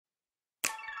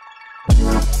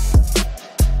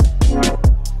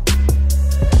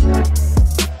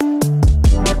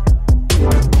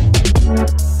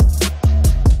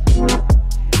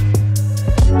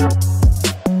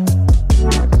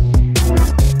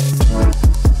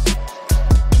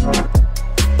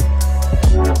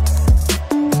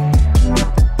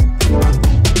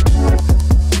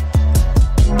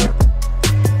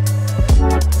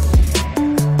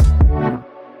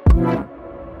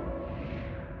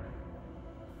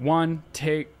One,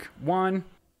 take one.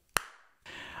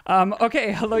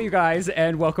 Okay, hello you guys,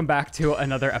 and welcome back to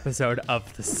another episode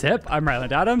of The Sip. I'm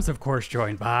Ryland Adams, of course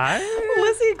joined by...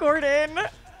 Lizzie Gordon.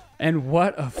 And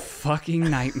what a fucking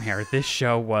nightmare this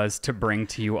show was to bring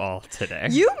to you all today.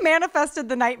 You manifested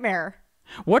the nightmare.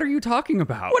 What are you talking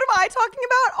about? What am I talking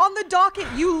about? On the docket,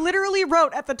 you literally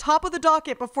wrote at the top of the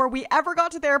docket before we ever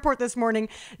got to the airport this morning,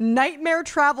 nightmare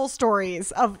travel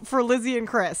stories for Lizzie and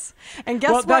Chris. And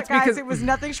guess what, guys? It was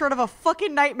nothing short of a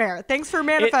fucking nightmare. Thanks for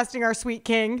manifesting our sweet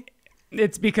king.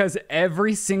 It's because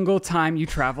every single time you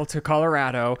travel to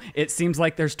Colorado, it seems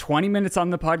like there's 20 minutes on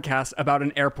the podcast about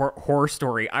an airport horror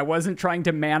story. I wasn't trying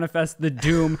to manifest the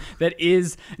doom that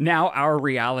is now our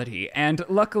reality. And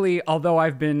luckily, although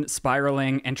I've been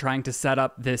spiraling and trying to set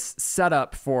up this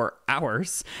setup for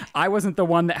hours, I wasn't the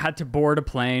one that had to board a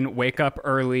plane, wake up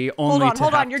early, only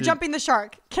Hold on. You're jumping the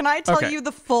shark. Can I tell you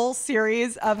the full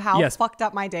series of how fucked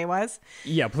up my day was?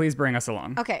 Yeah, please bring us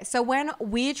along. Okay, so when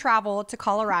we travel to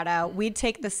Colorado, we'd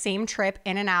take the same trip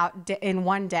in and out in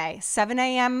one day. 7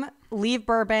 a.m., leave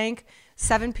Burbank.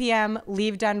 7 p.m.,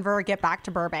 leave Denver, get back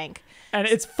to Burbank. And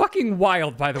it's fucking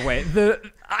wild, by the way.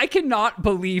 I cannot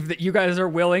believe that you guys are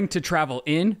willing to travel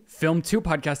in, film 2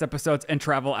 podcast episodes, and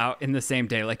travel out in the same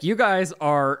day. Like, you guys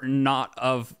are not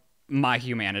of my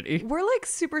humanity. We're like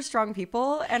super strong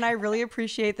people, and I really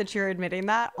appreciate that you're admitting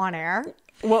that on air.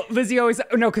 Well, Lizzie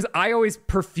because I always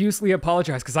profusely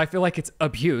apologize because I feel like it's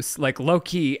abuse, like low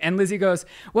key. And Lizzie goes,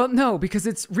 well, no, because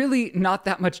it's really not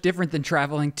that much different than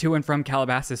traveling to and from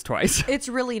Calabasas twice. It's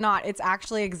really not. It's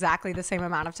actually exactly the same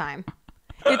amount of time.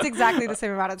 It's exactly the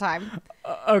same amount of time.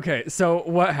 Okay, so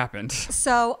what happened?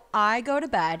 So I go to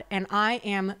bed, and I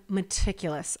am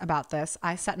meticulous about this.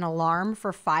 I set an alarm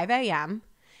for 5 a.m.,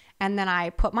 and then I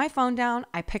put my phone down,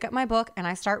 I pick up my book, and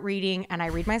I start reading, and I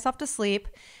read myself to sleep,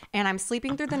 and I'm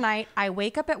sleeping through the night. I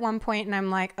wake up at one point, and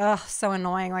I'm like, ugh, so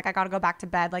annoying. Like, I got to go back to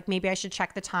bed. Like, maybe I should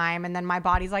check the time. And then my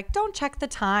body's like, don't check the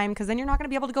time, because then you're not going to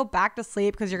be able to go back to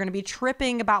sleep, because you're going to be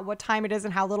tripping about what time it is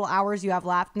and how little hours you have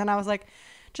left. And then I was like,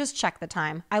 just check the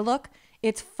time. I look,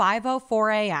 it's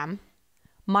 5:04 a.m.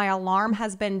 My alarm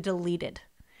has been deleted.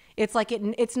 It's like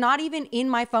it's not even in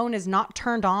my phone, is not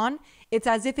turned on. It's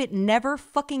as if it never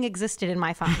fucking existed in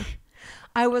my phone.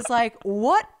 I was like,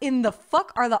 what in the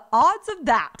fuck are the odds of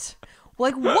that?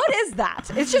 Like, what is that?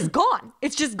 It's just gone.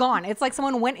 It's just gone. It's like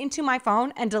someone went into my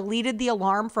phone and deleted the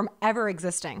alarm from ever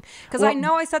existing. Because I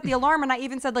know I set the alarm, and I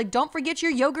even said, like, don't forget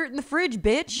your yogurt in the fridge,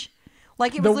 bitch.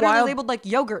 Like, it was literally labeled like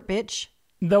yogurt, bitch.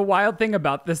 The wild thing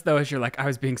about this, though, is you're like, I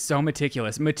was being so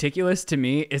meticulous. Meticulous to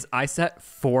me is I set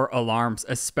 4 alarms,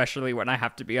 especially when I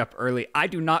have to be up early. I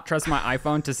do not trust my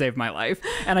iPhone to save my life.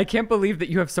 And I can't believe that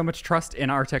you have so much trust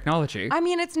in our technology. I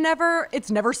mean, it's never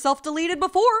self-deleted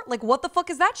before. Like, what the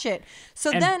fuck is that shit? So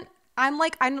then I'm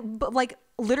like,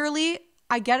 literally,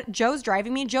 I get it. Joe's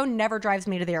driving me. Joe never drives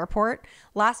me to the airport.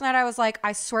 Last night I was like,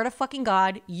 I swear to fucking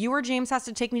God, you or James has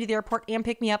to take me to the airport and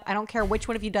pick me up. I don't care which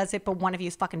one of you does it, but one of you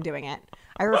is fucking doing it.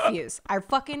 I refuse. I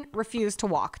fucking refuse to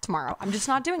walk tomorrow. I'm just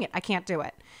not doing it. I can't do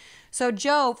it. So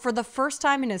Joe, for the first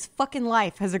time in his fucking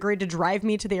life, has agreed to drive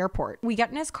me to the airport. We get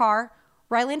in his car.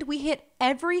 Ryland, we hit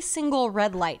every single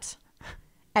red light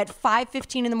at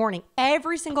 5:15 in the morning.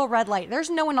 Every single red light. There's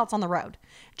no one else on the road.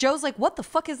 Joe's like, what the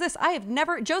fuck is this?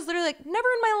 Joe's literally like, never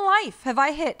in my life have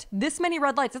I hit this many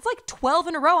red lights. It's like 12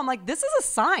 in a row. I'm like, this is a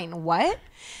sign. What?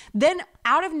 Then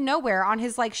out of nowhere on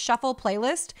his like shuffle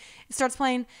playlist, it starts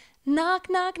playing, knock,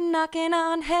 knock, knocking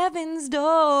on heaven's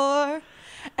door.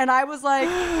 And I was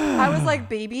like,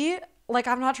 baby, like,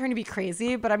 I'm not trying to be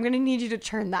crazy, but I'm going to need you to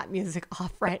turn that music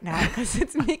off right now because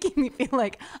it's making me feel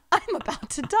like I'm about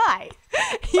to die.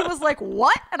 He was like,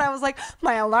 what? And I was like,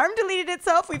 my alarm deleted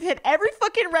itself. We've hit every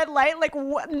fucking red light. Like,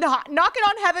 knocking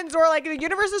on heaven's door. Like, the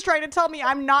universe is trying to tell me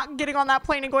I'm not getting on that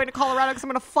plane and going to Colorado because I'm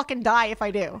going to fucking die if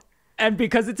I do. And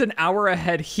because it's an hour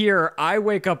ahead here, I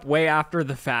wake up way after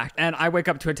the fact. And I wake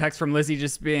up to a text from Lizzie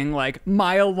just being like,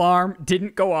 my alarm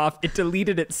didn't go off. It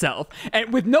deleted itself.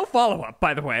 And with no follow-up,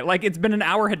 by the way. Like, it's been an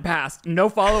hour had passed. No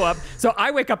follow-up. So I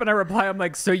wake up and I reply, I'm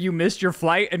like, so you missed your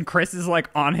flight? And Chris is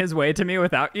like on his way to me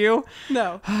without you?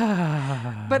 No.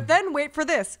 But then wait for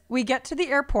this. We get to the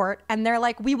airport and they're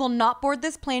like, we will not board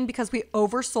this plane because we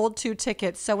oversold 2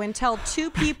 tickets. So until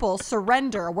 2 people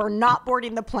surrender, we're not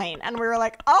boarding the plane. And we were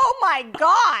like, oh my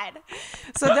God.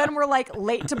 So then we're like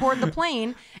late to board the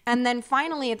plane. And then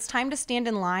finally it's time to stand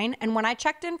in line. And when I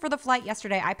checked in for the flight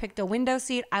yesterday, I picked a window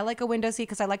seat. I like a window seat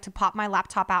because I like to pop my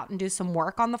laptop out and do some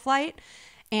work on the flight.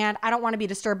 And I don't want to be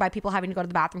disturbed by people having to go to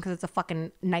the bathroom because it's a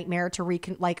fucking nightmare to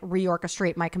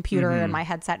reorchestrate my computer and my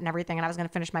headset and everything. And I was going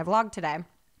to finish my vlog today.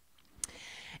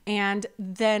 And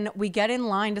then we get in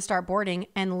line to start boarding,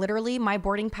 and literally my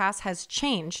boarding pass has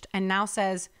changed and now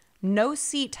says, no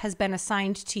seat has been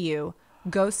assigned to you.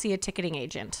 Go see a ticketing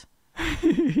agent.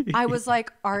 I was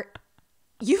like, are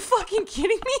you fucking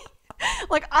kidding me?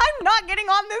 Like, I'm not getting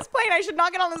on this plane. I should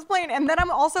not get on this plane. And then I'm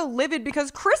also livid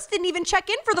because Chris didn't even check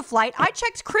in for the flight. I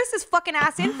checked Chris's fucking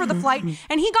ass in for the flight,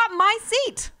 and he got my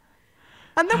seat.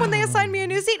 And then when they assigned me a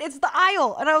new seat, it's the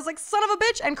aisle. And I was like, son of a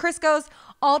bitch. And Chris goes,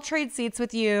 I'll trade seats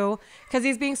with you, because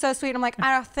he's being so sweet. And I'm like,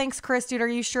 oh, thanks, Chris, dude. Are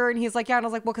you sure? And he's like, yeah. And I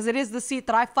was like, well, because it is the seat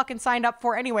that I fucking signed up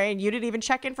for anyway. And you didn't even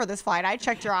check in for this flight. I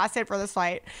checked your ass in for this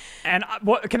flight. And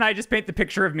can I just paint the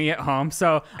picture of me at home?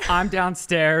 So I'm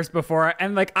downstairs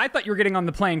and like, I thought you were getting on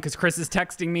the plane because Chris is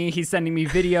texting me. He's sending me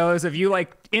videos of you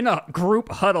like in a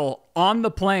group huddle on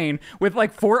the plane with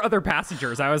like 4 other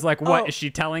passengers. I was like, what? Is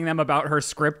she telling them about her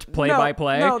script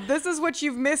play-by-play? No, this is what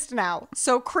you've missed now.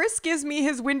 So Chris gives me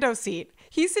his window seat.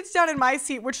 He sits down in my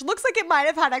seat, which looks like it might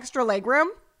have had extra legroom.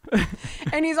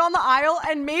 And he's on the aisle,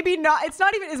 and maybe not. It's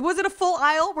not even. Was it a full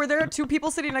aisle? Were there 2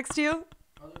 people sitting next to you?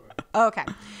 Okay.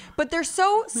 But they're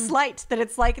so slight that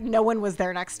it's like no one was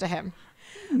there next to him.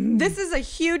 This is a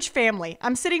huge family.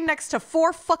 I'm sitting next to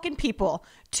 4 fucking people.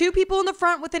 2 people in the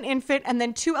front with an infant, and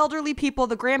then 2 elderly people,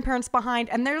 the grandparents behind,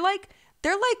 and they're like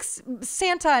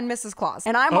Santa and Mrs. Claus.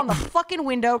 And I'm on the fucking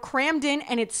window, crammed in,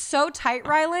 and it's so tight,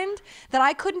 Ryland, that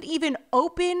I couldn't even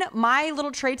open my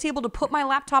little tray table to put my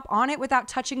laptop on it without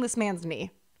touching this man's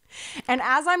knee. And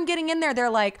as I'm getting in there,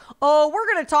 they're like, oh,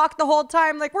 we're going to talk the whole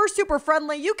time. Like, we're super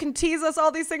friendly. You can tease us,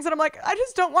 all these things. And I'm like, I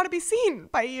just don't want to be seen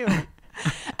by you.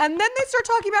 And then they start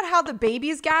talking about how the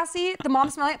baby's gassy. The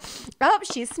mom's like, oh,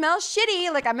 she smells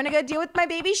shitty. Like, I'm going to go deal with my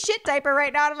baby's shit diaper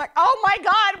right now. And I'm like, oh my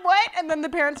God, what? And then the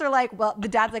parents are like, well, the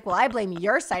dad's like, well, I blame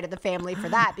your side of the family for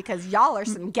that because y'all are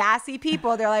some gassy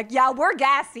people. They're like, yeah, we're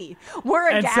gassy. We're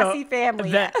a gassy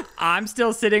family. I'm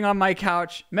still sitting on my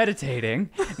couch meditating.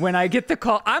 When I get the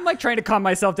call, I'm like trying to calm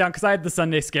myself down because I had the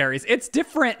Sunday scaries. It's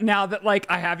different now that like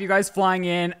I have you guys flying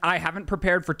in. I haven't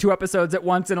prepared for 2 episodes at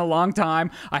once in a long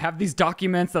time. I have these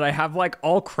documents that I have like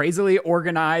all crazily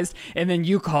organized, and then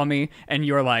you call me and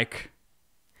you're like,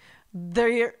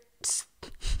 they're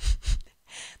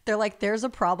like, there's a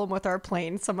problem with our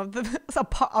plane.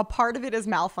 A part of it is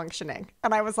malfunctioning.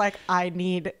 And I was like, I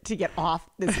need to get off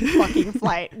this fucking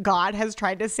flight. God has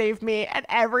tried to save me at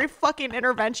every fucking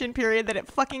intervention period that it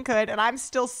fucking could. And I'm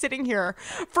still sitting here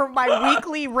for my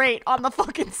weekly rate on the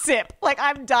fucking SIP. Like,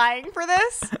 I'm dying for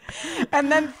this. And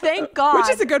then thank God. Which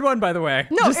is a good one, by the way.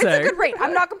 No, it's a good rate.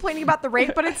 I'm not complaining about the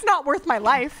rate, but it's not worth my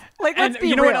life. Like, let's be real.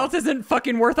 You know what else isn't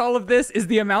fucking worth all of this is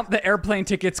the amount the airplane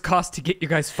tickets cost to get you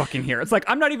guys fucking here. It's like,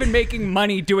 I'm not even making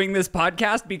money doing this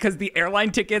podcast because the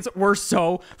airline tickets were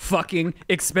so fucking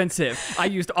expensive. I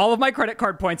used all of my credit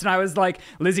card points, and I was like,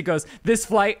 Lizzie goes, this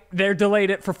flight, they're delayed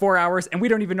it for 4 hours and we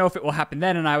don't even know if it will happen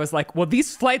then. And I was like, well,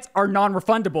 these flights are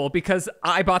non-refundable because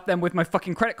I bought them with my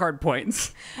fucking credit card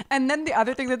points. And then the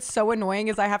other thing that's so annoying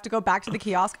is I have to go back to the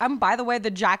kiosk. By the way,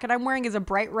 the jacket I'm wearing is a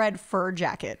bright red fur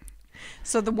jacket.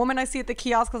 So the woman I see at the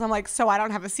kiosk, because I'm like, so I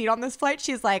don't have a seat on this flight.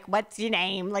 She's like, what's your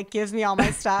name? Like, gives me all my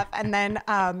stuff. And then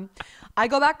I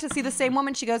go back to see the same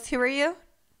woman. She goes, who are you?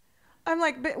 I'm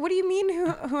like, but what do you mean?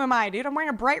 Who am I, dude? I'm wearing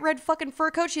a bright red fucking fur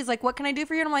coat. She's like, what can I do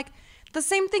for you? And I'm like, the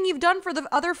same thing you've done for the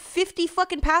other 50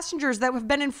 fucking passengers that have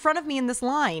been in front of me in this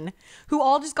line, who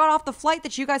all just got off the flight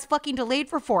that you guys fucking delayed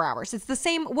for 4 hours. It's the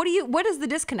same. What is the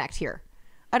disconnect here?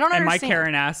 I don't understand. And my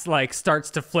Karen ass like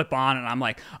starts to flip on, and I'm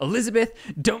like, Elizabeth,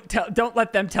 don't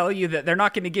let them tell you that they're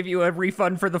not going to give you a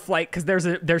refund for the flight because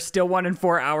there's still one in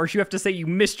 4 hours. You have to say you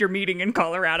missed your meeting in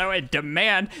Colorado and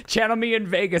demand channel me in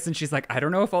Vegas. And she's like, I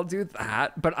don't know if I'll do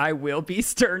that, but I will be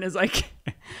stern as I can.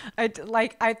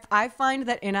 I find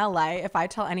that in LA, if I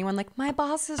tell anyone like my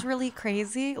boss is really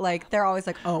crazy, like they're always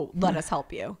like, oh, let us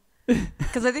help you.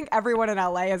 Because I think everyone in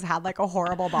LA has had like a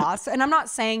horrible boss, and I'm not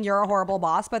saying you're a horrible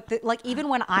boss, but like even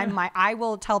when I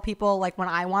will tell people like when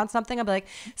I want something, I'll be like,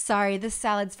 sorry, this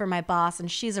salad's for my boss,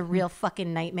 and she's a real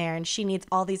fucking nightmare, and she needs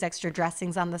all these extra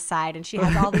dressings on the side, and she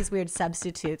has all these weird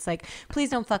substitutes. Like, please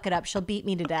don't fuck it up. She'll beat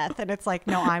me to death. And it's like,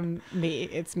 no, I'm me.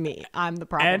 It's me. I'm the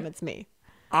problem. It's me.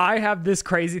 I have this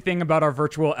crazy thing about our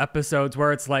virtual episodes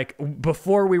where it's like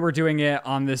before we were doing it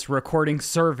on this recording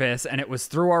service and it was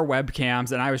through our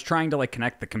webcams, and I was trying to like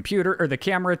connect the computer or the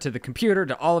camera to the computer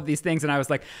to all of these things. And I was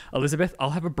like, Elizabeth, I'll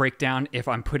have a breakdown if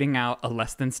I'm putting out a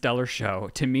less than stellar show.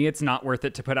 To me, it's not worth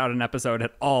it to put out an episode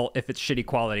at all if it's shitty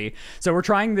quality. So we're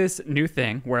trying this new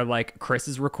thing where like Chris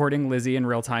is recording Lizzie in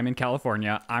real time in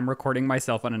California. I'm recording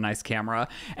myself on a nice camera,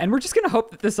 and we're just going to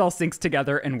hope that this all syncs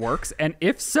together and works. And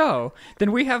if so,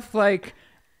 then we have like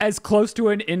as close to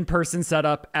an in-person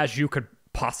setup as you could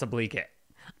possibly get.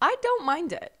 I don't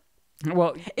mind it.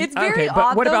 Well, it's very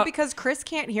odd what though about, because Chris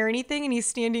can't hear anything and he's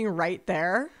standing right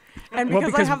there. And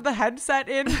because I have the headset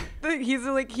in, he's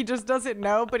like, he just doesn't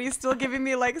know, but he's still giving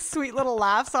me like sweet little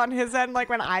laughs on his end, like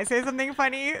when I say something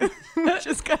funny, which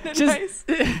is kind of nice.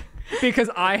 Because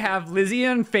I have Lizzie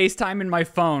on FaceTime in my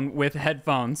phone with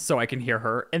headphones so I can hear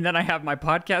her. And then I have my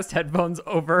podcast headphones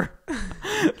over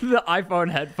the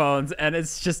iPhone headphones. And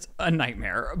it's just a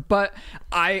nightmare. But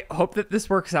I hope that this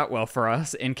works out well for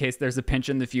us in case there's a pinch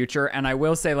in the future. And I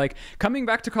will say, like, coming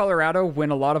back to Colorado when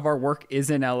a lot of our work is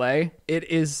in LA, it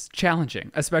is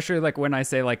challenging. Especially like when I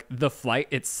say like the flight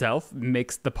itself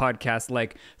makes the podcast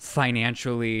like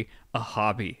financially a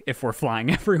hobby if we're flying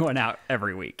everyone out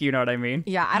every week. You know what I mean?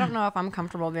 Yeah, I don't know if I'm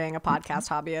comfortable being a podcast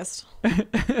hobbyist.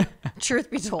 Truth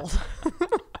be told.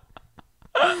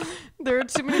 There are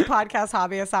too many podcast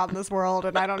hobbyists out in this world,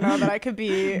 and I don't know that I could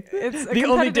be. It's a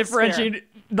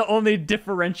the only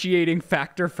differentiating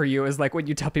factor for you is like when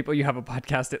you tell people you have a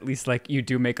podcast, at least like you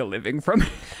do make a living from it.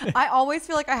 I always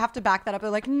feel like I have to back that up. They're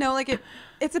like, no, like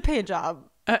it's a paid job.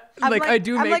 I'm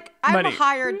a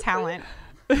hired talent.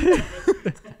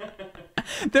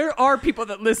 There are people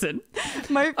that listen.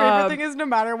 My favorite thing is no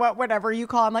matter what, whatever you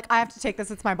call, I'm like, I have to take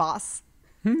this. It's my boss.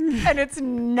 And it's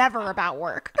never about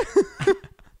work.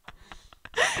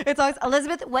 It's always,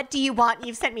 Elizabeth, what do you want?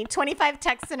 You've sent me 25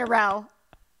 texts in a row.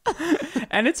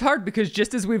 And it's hard because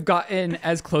just as we've gotten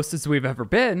as close as we've ever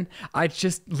been, I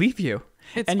just leave you.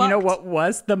 It's and fucked. You know what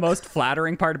was the most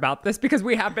flattering part about this? Because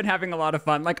we have been having a lot of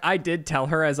fun. Like I did tell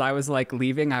her as I was like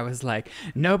leaving, I was like,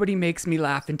 nobody makes me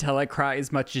laugh until I cry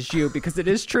as much as you. Because it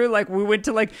is true. Like we went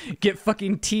to like get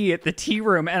fucking tea at the tea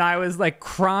room and I was like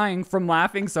crying from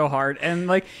laughing so hard. And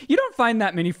like, you don't find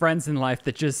that many friends in life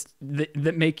that just,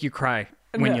 that make you cry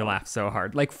when you laugh so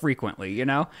hard, like frequently, you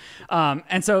know?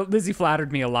 And so Lizzie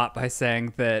flattered me a lot by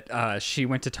saying that she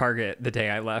went to Target the day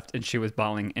I left and she was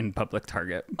bawling in public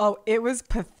Target. Oh, it was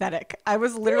pathetic. I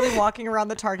was literally walking around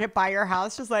the Target by your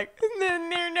house just like, and then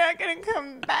they're not going to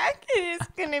come back. It's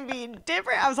going to be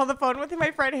different. I was on the phone with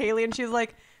my friend Haley and she was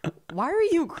like, why are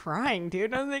you crying, dude?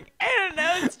 And I was like, I don't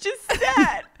know. It's just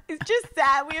sad. It's just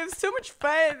sad. We have so much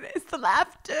fun. It's the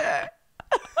laughter.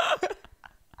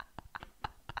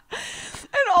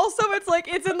 And also, it's like,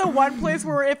 it's in the one place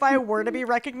where if I were to be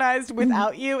recognized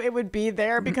without you, it would be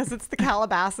there because it's the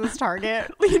Calabasas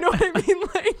Target. You know what I mean?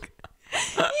 Like,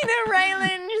 you know,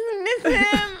 Ryland, just miss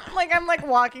him. Like, I'm like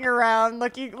walking around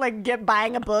looking, like,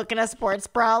 buying a book and a sports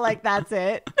bra. Like, that's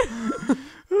it.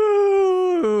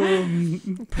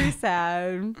 Pretty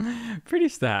sad. Pretty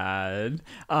sad.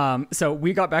 So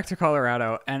we got back to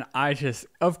Colorado and I just,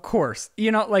 of course,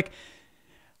 you know, like,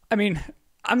 I mean,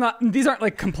 these aren't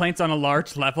like complaints on a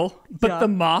large level, but the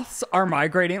moths are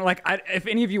migrating. Like if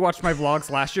any of you watched my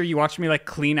vlogs last year, you watched me like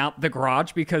clean out the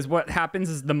garage because what happens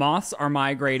is the moths are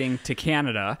migrating to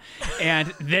Canada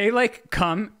and they like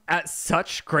come at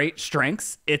such great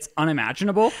strengths. It's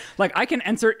unimaginable. Like I can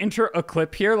enter a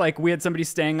clip here. Like we had somebody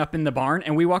staying up in the barn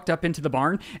and we walked up into the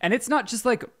barn and it's not just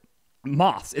like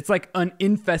moths. It's like an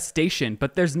infestation,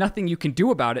 but there's nothing you can do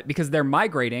about it because they're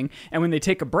migrating. And when they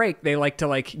take a break, they like to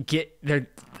like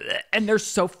and they're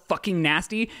so fucking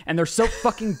nasty and they're so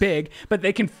fucking big, but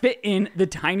they can fit in the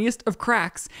tiniest of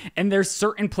cracks. And there's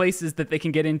certain places that they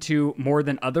can get into more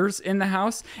than others in the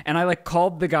house. And I like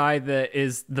called the guy that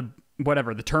is the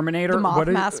Terminator. The Moth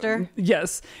Master.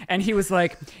 Yes. And he was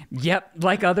like, yep,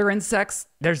 like other insects,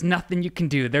 there's nothing you can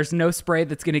do. There's no spray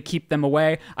that's going to keep them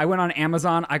away. I went on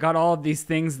Amazon. I got all of these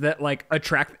things that like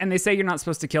attract, and they say you're not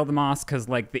supposed to kill the moths because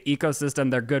like the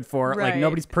ecosystem they're good for. Right. Like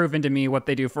nobody's proven to me what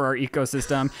they do for our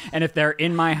ecosystem. And if they're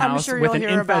in my house with an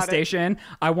infestation,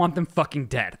 I want them fucking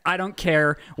dead. I don't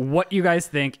care what you guys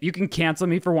think. You can cancel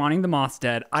me for wanting the moths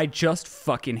dead. I just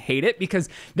fucking hate it because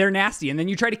they're nasty. And then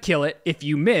you try to kill it. If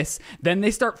you miss, then they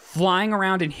start flying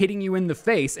around and hitting you in the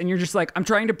face. And you're just like, I'm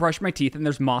trying to brush my teeth and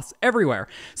there's moths everywhere.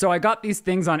 So I got these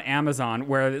things on Amazon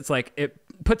where it's like, it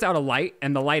puts out a light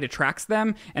and the light attracts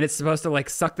them and it's supposed to like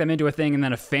suck them into a thing and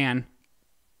then a fan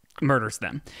murders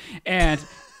them. And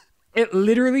it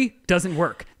literally doesn't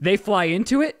work. They fly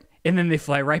into it and then they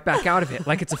fly right back out of it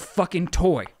like it's a fucking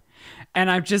toy. And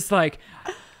I'm just like,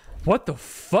 what the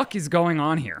fuck is going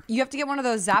on here? You have to get one of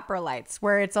those zapper lights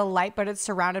where it's a light, but it's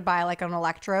surrounded by like an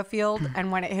electro field. And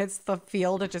when it hits the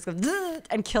field, it just goes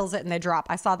and kills it and they drop.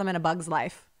 I saw them in A Bug's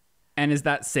Life. And is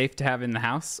that safe to have in the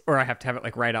house? Or I have to have it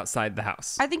like right outside the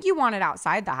house? I think you want it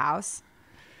outside the house.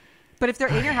 But if they're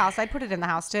in your house, I'd put it in the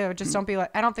house too. Just don't be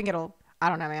like, I don't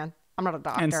know, man. I'm not a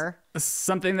doctor. And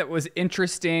something that was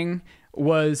interesting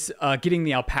was getting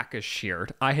the alpacas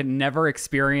sheared. I had never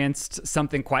experienced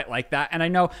something quite like that. And I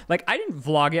know, like, I didn't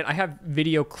vlog it. I have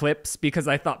video clips because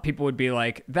I thought people would be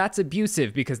like, that's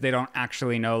abusive, because they don't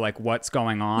actually know, like, what's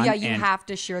going on. Yeah, you have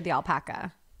to shear the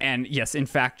alpaca. And yes, in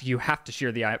fact, you have to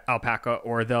shear the alpaca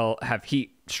or they'll have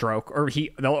heat stroke, or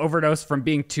they'll overdose from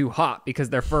being too hot, because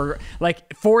they're for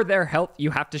their health,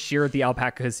 you have to shear the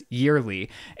alpacas yearly.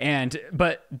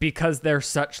 But because they're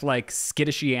such like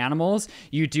skittishy animals,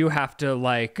 you do have to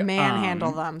like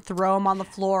manhandle them, throw them on the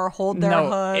floor, hold their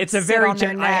hoods. It's a very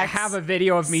I have a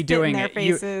video of me doing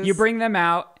it. You bring them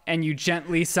out and you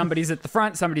gently, somebody's at the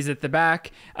front, somebody's at the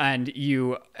back, and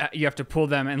you have to pull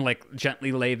them and like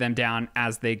gently lay them down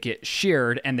as they get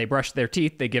sheared, and they brush their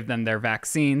teeth, they give them their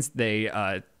vaccines, they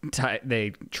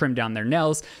trim down their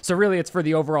nails. So really it's for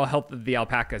the overall health of the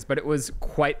alpacas. But it was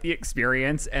quite the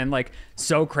experience, and like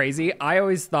so crazy. I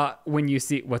always thought, when you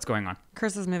see what's going on,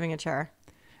 Chris is moving a chair.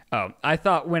 Oh, I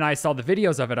thought when I saw the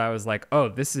videos of it, I was like, oh,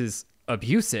 this is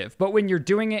abusive. But when you're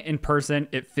doing it in person,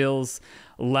 it feels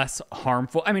less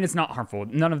harmful. I mean, it's not harmful.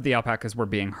 None of the alpacas were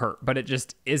being hurt, but it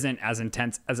just isn't as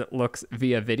intense as it looks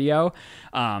via video.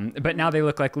 But now they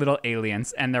look like little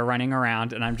aliens and they're running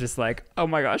around, and I'm just like, oh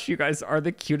my gosh, you guys are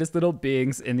the cutest little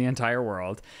beings in the entire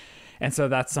world. And so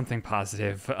that's something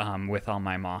positive with all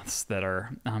my moths that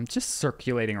are just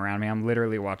circulating around me. I'm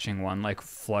literally watching one like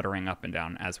fluttering up and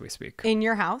down as we speak. In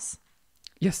your house?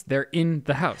 Yes, they're in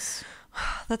the house.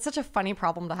 That's such a funny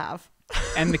problem to have.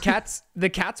 And the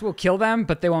cats will kill them,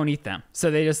 but they won't eat them.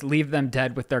 So they just leave them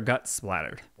dead with their guts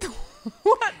splattered.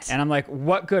 What? And I'm like,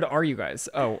 what good are you guys?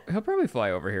 Oh, he'll probably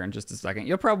fly over here in just a second.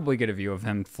 You'll probably get a view of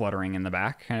him fluttering in the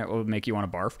back, and it will make you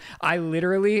want to barf.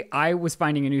 I was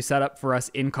finding a new setup for us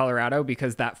in Colorado,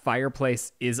 because that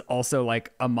fireplace is also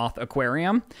like a moth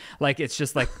aquarium. Like, it's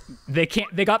just like they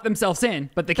got themselves in,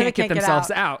 but they can't get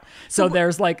themselves out. So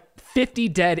there's like 50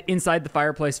 dead inside the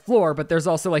fireplace floor, but there's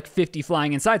also like 50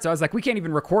 flying inside. So I was like, we can't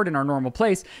even record in our normal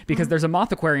place because there's a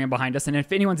moth aquarium behind us. And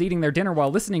if anyone's eating their dinner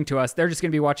while listening to us, they're just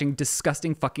going to be watching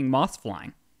disgusting fucking moths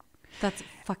flying. That's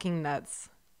fucking nuts.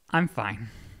 I'm fine.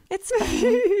 It's fine.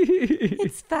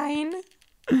 It's fine.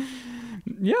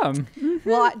 Yeah. Mm-hmm.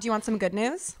 Well, do you want some good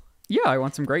news? Yeah, I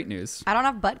want some great news. I don't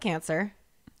have butt cancer.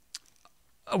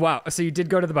 Oh, wow. So you did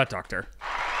go to the butt doctor.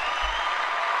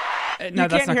 No, you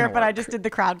can't hear it, but I just did the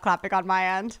crowd clapping on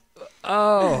my end.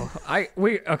 Oh,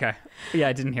 okay. Yeah,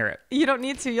 I didn't hear it. You don't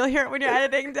need to. You'll hear it when you're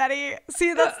editing, Daddy.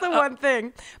 See, that's the one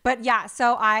thing. But yeah,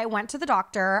 so I went to the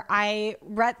doctor. I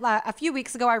read a few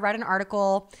weeks ago, I read an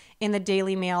article in the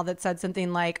Daily Mail that said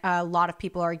something like a lot of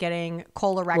people are getting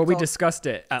colorectal. Well, we discussed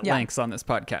it at length on this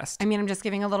podcast. I mean, I'm just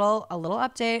giving a little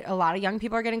update. A lot of young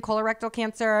people are getting colorectal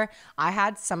cancer. I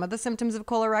had some of the symptoms of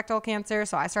colorectal cancer,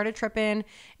 so I started tripping,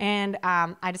 and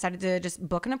I decided to just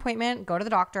book an appointment, go to the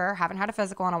doctor. Haven't had a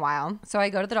physical in a while. So I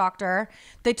go to the doctor.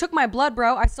 They took my blood,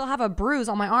 bro. I still have a bruise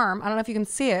on my arm. I don't know if you can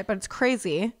see it, but it's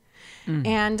crazy.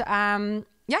 And no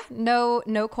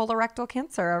colorectal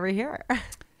cancer over here.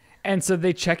 And so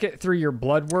they check it through your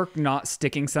blood work, not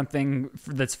sticking something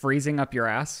that's freezing up your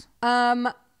ass?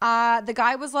 The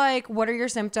guy was like, what are your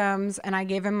symptoms? And I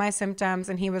gave him my symptoms,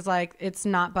 and he was like, it's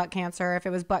not butt cancer. If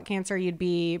it was butt cancer, you'd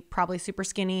be probably super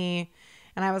skinny.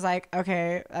 And I was like,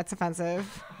 okay, that's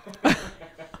offensive.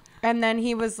 And then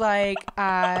he was like,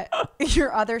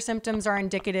 your other symptoms are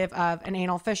indicative of an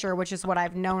anal fissure, which is what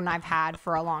I've known I've had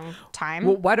for a long time.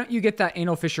 Well, why don't you get that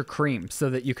anal fissure cream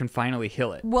so that you can finally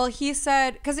heal it? Well, he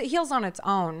said, because it heals on its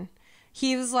own.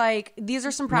 He was like, these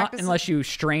are some practices. Not unless you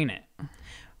strain it.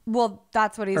 Well,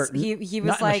 that's what he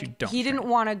was like. He didn't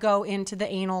want to go into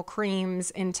the anal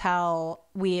creams until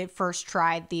we had first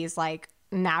tried these like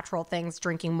natural things,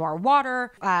 drinking more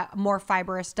water, more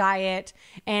fibrous diet,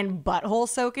 and butthole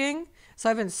soaking. So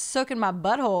I've been soaking my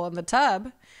butthole in the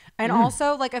tub. And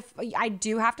also, like, if I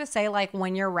do have to say, like,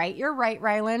 when you're right,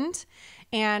 Ryland.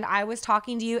 And I was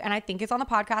talking to you, and I think it's on the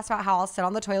podcast, about how I'll sit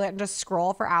on the toilet and just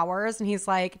scroll for hours. And he's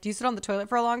like, do you sit on the toilet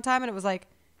for a long time? And it was like,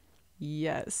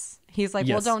 yes. He's like,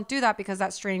 well, don't do that because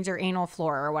that strains your anal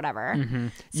floor or whatever.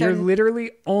 So you're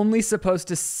literally only supposed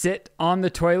to sit on the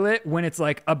toilet when it's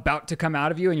like about to come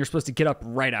out of you, and you're supposed to get up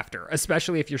right after,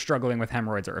 especially if you're struggling with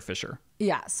hemorrhoids or a fissure.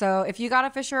 Yeah. So if you got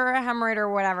a fissure or a hemorrhoid or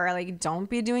whatever, like, don't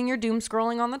be doing your doom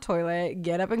scrolling on the toilet.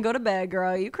 Get up and go to bed,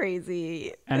 girl. You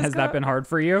crazy. And has that been hard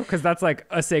for you? Because that's like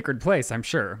a sacred place, I'm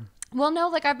sure. Well, no,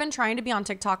 like, I've been trying to be on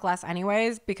TikTok less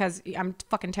anyways because I'm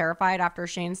fucking terrified after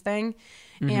Shane's thing.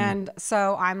 And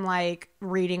so I'm like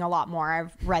reading a lot more.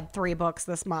 I've read 3 books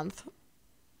this month.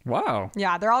 Wow.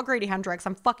 Yeah, they're all Grady Hendrix.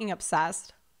 I'm fucking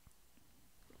obsessed.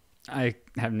 I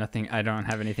have nothing. I don't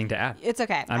have anything to add. It's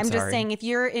okay. I'm just saying, if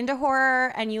you're into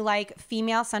horror and you like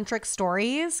female-centric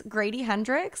stories, Grady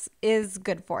Hendrix is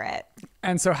good for it.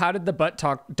 And so how did the butt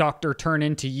talk doctor turn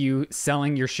into you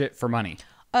selling your shit for money?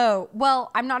 Oh,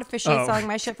 well, I'm not officially selling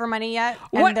my shit for money yet.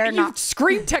 And what? they're You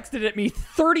scream texted at me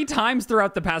 30 times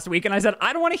throughout the past week, and I said,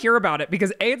 I don't want to hear about it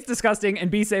because A, it's disgusting,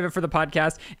 and B, save it for the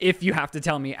podcast if you have to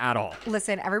tell me at all.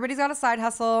 Listen, everybody's got a side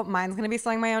hustle. Mine's going to be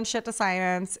selling my own shit to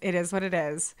science. It is what it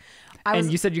is.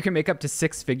 And you said you can make up to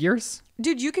 6 figures?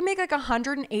 Dude, you can make like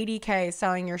 180K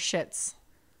selling your shits.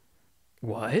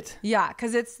 What? Yeah,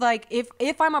 because it's like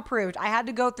if I'm approved, I had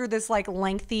to go through this like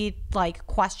lengthy like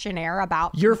questionnaire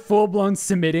about. You're full blown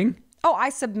submitting? Oh, I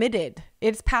submitted.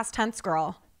 It's past tense,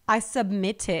 girl. I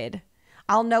submitted.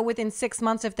 I'll know within 6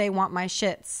 months if they want my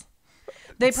shits.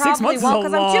 They probably won't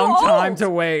because I'm too old. 6 months is a long time to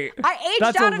wait. I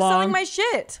aged out of selling my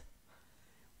shit.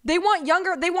 They want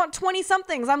younger. They want 20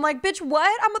 somethings. I'm like, bitch,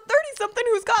 what? I'm a 30 something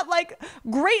who's got like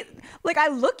great, like I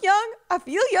look young. I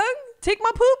feel young. Take my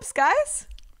poops, guys.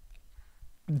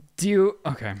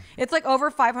 Okay. It's like over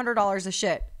 $500 a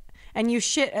shit. And you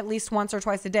shit at least once or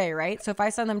twice a day, right? So if I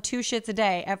send them 2 shits a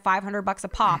day at $500 a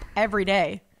pop every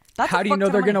day, that's how do you know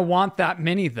they're going to want that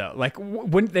many though? Like,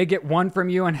 wouldn't they get one from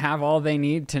you and have all they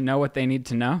need to know what they need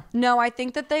to know? No, I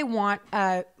think that they want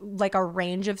like a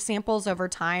range of samples over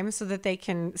time so that they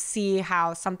can see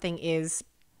how something is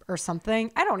or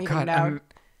something. I don't even know.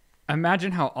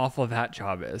 Imagine how awful that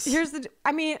job is.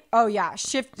 Oh yeah,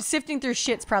 sifting through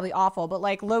shit's probably awful, but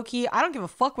like low key, I don't give a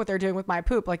fuck what they're doing with my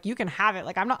poop. Like you can have it.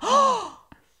 Like I'm not.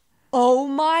 Oh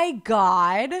my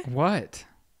God. What?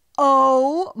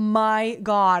 Oh my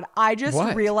God. I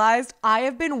just realized I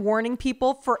have been warning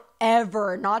people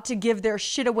forever not to give their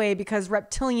shit away because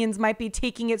reptilians might be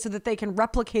taking it so that they can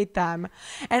replicate them.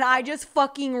 And I just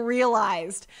fucking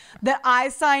realized that I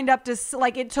signed up to,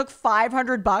 like, it took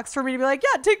 $500 for me to be like,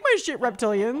 yeah, take my shit,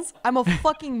 reptilians. I'm a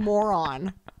fucking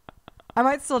moron. I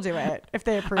might still do it if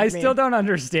they approve me. I still don't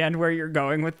understand where you're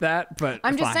going with that, but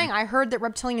I'm just saying, I heard that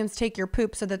reptilians take your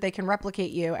poop so that they can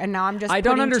replicate you. And now I'm just I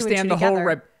don't understand the whole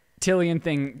reptilian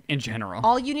thing in general.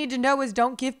 All you need to know is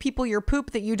don't give people your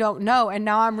poop that you don't know. And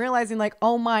now I'm realizing like,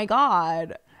 oh my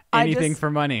God. Anything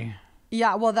for money.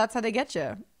 Yeah, well, that's how they get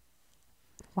you.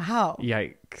 Wow.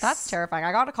 Yikes. That's terrifying.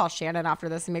 I got to call Shannon after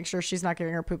this and make sure she's not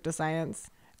giving her poop to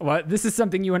science. What? This is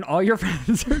something you and all your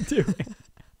friends are doing.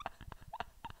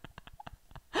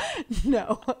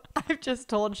 No, I've just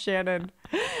told Shannon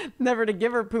never to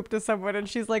give her poop to someone, and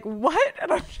she's like, "What?"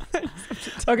 And I'm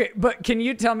just okay, but can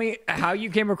you tell me how you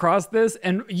came across this?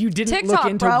 And you didn't TikTok,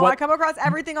 look into bro. what? I come across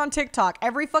everything on TikTok.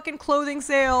 Every fucking clothing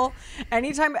sale,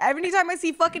 anytime I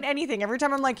see fucking anything, every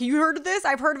time I'm like, "You heard of this?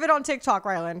 I've heard of it on TikTok,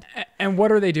 Ryland." And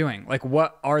what are they doing? Like,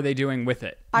 what are they doing with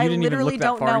it? I literally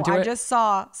don't know. I just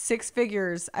saw 6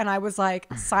 figures, and I was like,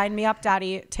 "Sign me up,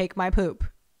 daddy. Take my poop."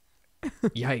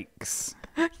 Yikes.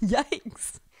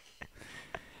 Yikes.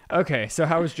 Okay, so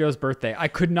how was Joe's birthday? I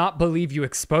could not believe you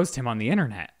exposed him on the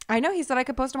internet. I know. He said I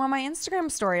could post him on my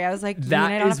Instagram story. I was like, that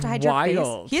I don't is have to hide wild.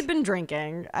 your face. He had been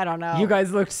drinking. I don't know. You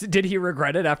guys looked. Did he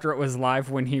regret it after it was live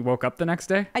when he woke up the next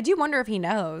day? I do wonder if he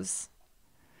knows.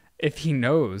 If he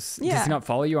knows, does he not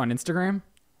follow you on Instagram?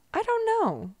 I don't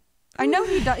know. I know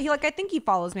he does. I think he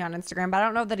follows me on Instagram, but I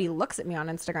don't know that he looks at me on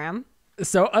Instagram.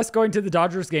 So us going to the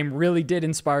Dodgers game really did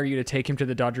inspire you to take him to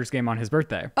the Dodgers game on his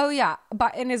birthday. Oh yeah,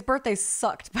 and his birthday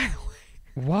sucked, by the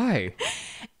way. Why?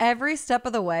 Every step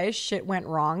of the way, shit went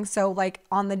wrong. So like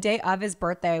on the day of his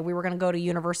birthday, we were going to go to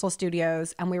Universal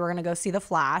Studios and we were going to go see The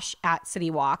Flash at City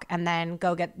Walk and then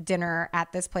go get dinner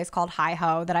at this place called Hi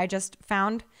Ho that I just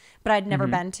found, but I'd never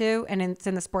been to. And it's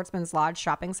in the Sportsman's Lodge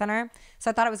shopping center. So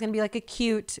I thought it was going to be like a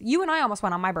cute, you and I almost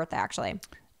went on my birthday actually.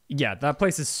 Yeah, that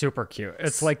place is super cute.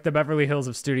 It's like the Beverly Hills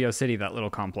of Studio City, that little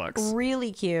complex.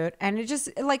 Really cute. And it just,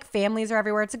 like, families are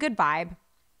everywhere. It's a good vibe.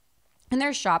 And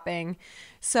they're shopping.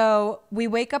 So we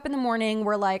wake up in the morning.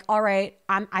 We're like, all right,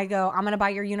 I'm going to buy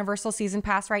your Universal season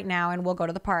pass right now and we'll go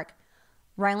to the park.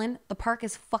 Ryland, the park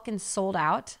is fucking sold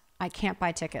out. I can't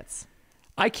buy tickets.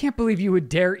 I can't believe you would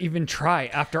dare even try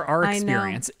after our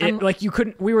experience. I know. Like, you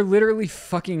couldn't, we were literally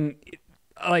fucking...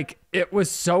 Like, it was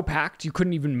so packed, you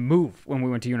couldn't even move when we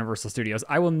went to Universal Studios.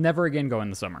 I will never again go in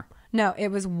the summer. No, it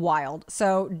was wild.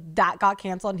 So that got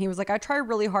canceled. And he was like, I try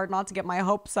really hard not to get my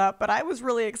hopes up, but I was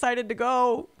really excited to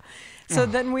go. So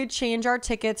then we change our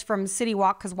tickets from City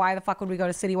Walk, because why the fuck would we go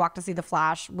to City Walk to see The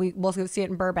Flash? We'll go see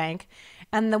it in Burbank.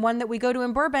 And the one that we go to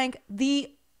in Burbank,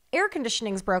 the air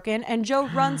conditioning's broken and Joe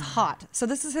runs hot. So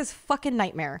this is his fucking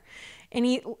nightmare. And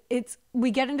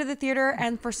we get into the theater,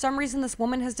 and for some reason, this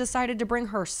woman has decided to bring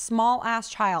her small ass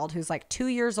child, who's like 2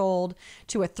 years old,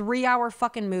 to a 3-hour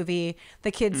fucking movie.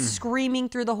 The kid's screaming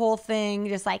through the whole thing,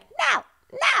 just like, no,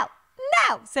 no,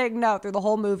 no, saying no through the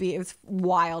whole movie. It was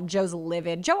wild. Joe's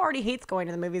livid. Joe already hates going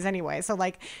to the movies anyway. So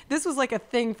like, this was like a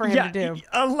thing for him to do.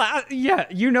 Yeah,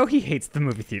 you know he hates the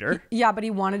movie theater. Yeah, but he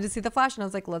wanted to see The Flash, and I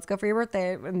was like, let's go for your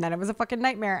birthday. And then it was a fucking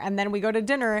nightmare. And then we go to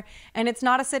dinner, and it's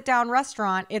not a sit-down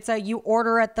restaurant. It's you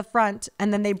order at the front,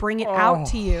 and then they bring it out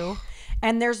to you.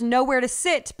 And there's nowhere to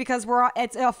sit because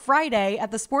it's a Friday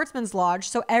at the Sportsman's Lodge,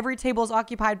 so every table is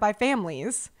occupied by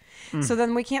families. So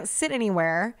then we can't sit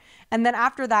anywhere. And then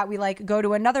after that, we like go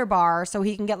to another bar so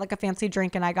he can get like a fancy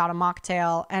drink, and I got a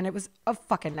mocktail, and it was a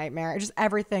fucking nightmare. Just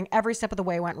everything, every step of the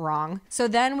way went wrong. So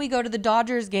then we go to the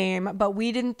Dodgers game, but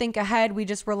we didn't think ahead. We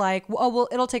just were like, oh, well,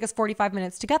 it'll take us 45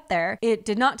 minutes to get there. It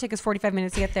did not take us 45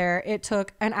 minutes to get there. It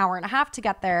took an hour and a half to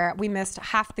get there. We missed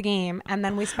half the game, and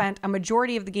then we spent a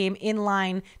majority of the game in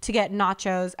line to get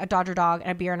nachos, a Dodger dog,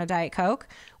 and a beer and a Diet Coke.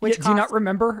 Which do you not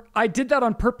remember? I did that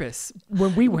on purpose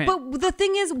when we went. But the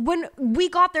thing is, when we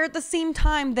got there at the same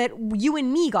time that you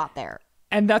and me got there.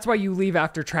 And that's why you leave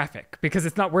after traffic, because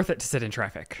it's not worth it to sit in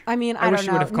traffic. I mean, I don't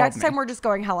know. Next time we're just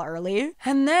going hella early.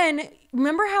 And then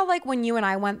remember how like when you and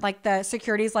I went, like the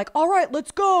security's like, all right,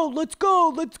 let's go.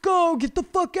 Get the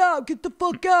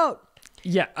fuck out.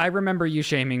 Yeah, I remember you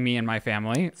shaming me and my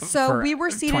family. So we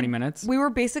were seated 20 minutes. We were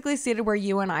basically seated where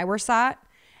you and I were sat.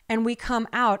 And we come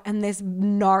out, and this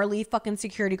gnarly fucking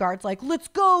security guard's like, let's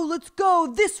go,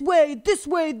 this way.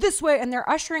 And they're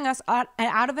ushering us out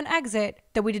of an exit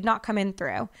that we did not come in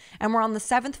through. And we're on the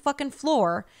 7th fucking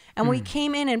floor. And we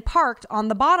came in and parked on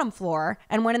the bottom floor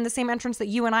and went in the same entrance that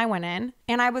you and I went in.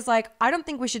 And I was like, I don't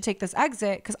think we should take this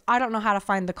exit because I don't know how to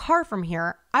find the car from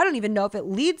here. I don't even know if it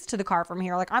leads to the car from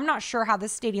here. Like, I'm not sure how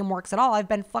this stadium works at all. I've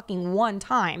been fucking one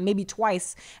time, maybe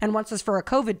twice. And once was for a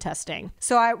COVID testing.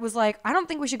 So I was like, I don't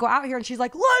think we should go out here. And she's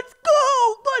like, let's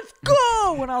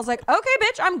go. And I was like, okay,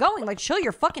 bitch, I'm going. Like, chill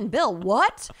your fucking bill.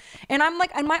 What? And I'm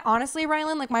like, honestly,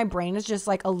 Ryland, like my brain is just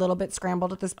like a little bit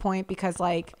scrambled at this point because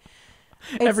like,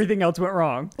 everything else went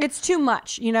wrong. It's too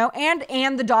much, you know?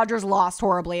 And the Dodgers lost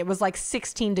horribly. It was like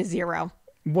 16-0.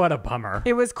 What a bummer.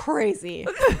 It was crazy.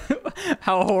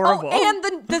 How horrible. Oh,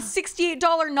 and the $68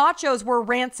 nachos were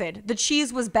rancid. The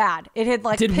cheese was bad. It had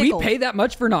like Did pickled. we pay that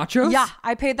much for nachos? Yeah,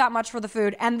 I paid that much for the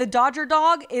food. And the Dodger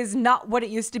dog is not what it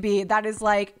used to be. That is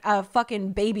like a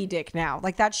fucking baby dick now.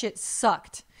 Like that shit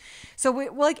sucked. So we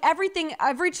like everything,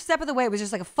 every step of the way was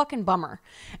just like a fucking bummer.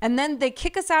 And then they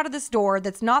kick us out of this door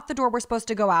that's not the door we're supposed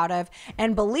to go out of.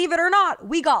 And believe it or not,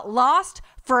 we got lost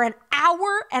for an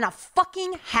hour and a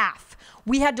fucking half.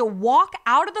 We had to walk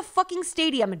out of the fucking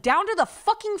stadium, down to the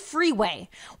fucking freeway,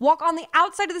 walk on the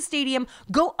outside of the stadium,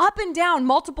 go up and down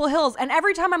multiple hills. And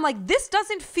every time I'm like, this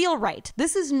doesn't feel right.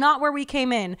 This is not where we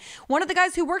came in. One of the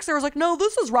guys who works there was like, no,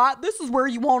 this is right. This is where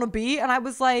you want to be. And I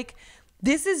was like,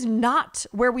 this is not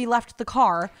where we left the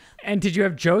car. And did you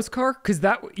have Joe's car? Because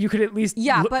that you could at least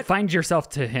find yourself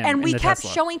to him. And we kept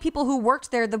Tesla. showing people who worked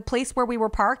there the place where we were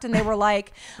parked, and they were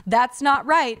like, that's not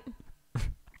right.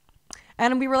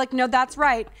 And we were like, no, that's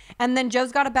right. And then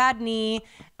Joe's got a bad knee.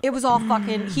 It was all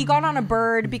fucking, he got on a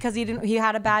bird because he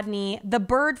had a bad knee. The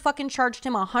bird fucking charged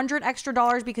him $100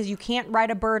 extra because you can't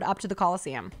ride a bird up to the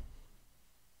Coliseum.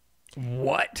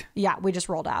 What? Yeah, we just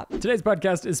rolled out. Today's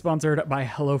podcast is sponsored by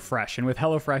HelloFresh. And with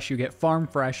HelloFresh, you get farm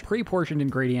fresh, pre-portioned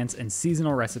ingredients and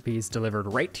seasonal recipes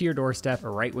delivered right to your doorstep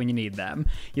or right when you need them.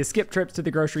 You skip trips to the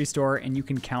grocery store and you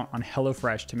can count on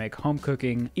HelloFresh to make home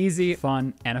cooking easy,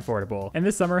 fun, and affordable. And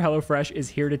this summer, HelloFresh is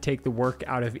here to take the work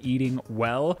out of eating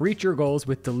well. Reach your goals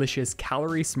with delicious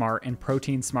calorie smart and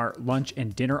protein smart lunch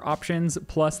and dinner options.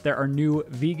 Plus, there are new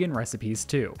vegan recipes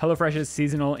too. HelloFresh's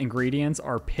seasonal ingredients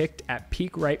are picked at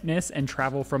peak ripeness and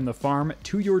travel from the farm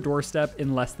to your doorstep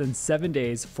in less than 7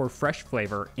 days for fresh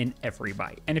flavor in every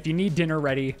bite. And if you need dinner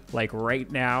ready, like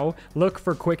right now, look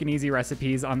for quick and easy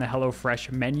recipes on the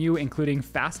HelloFresh menu, including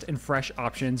fast and fresh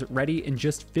options ready in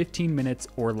just 15 minutes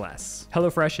or less.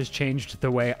 HelloFresh has changed the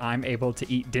way I'm able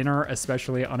to eat dinner,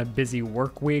 especially on a busy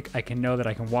work week. I can know that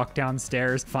I can walk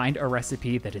downstairs, find a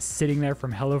recipe that is sitting there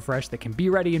from HelloFresh that can be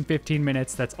ready in 15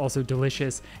 minutes that's also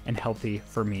delicious and healthy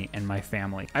for me and my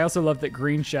family. I also love that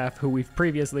Green Chef Chef, who we've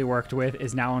previously worked with,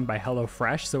 is now owned by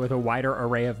HelloFresh. So with a wider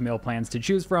array of meal plans to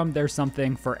choose from, there's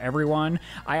something for everyone.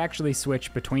 I actually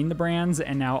switch between the brands,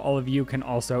 and now all of you can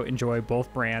also enjoy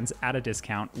both brands at a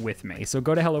discount with me. So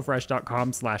go to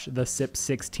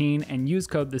HelloFresh.com/thesip16 and use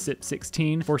code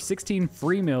thesip16 for 16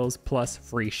 free meals plus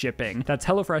free shipping. That's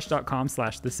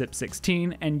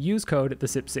HelloFresh.com/thesip16 and use code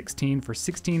thesip16 for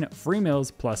 16 free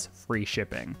meals plus free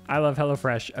shipping. I love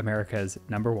HelloFresh, America's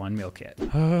 #1 meal kit.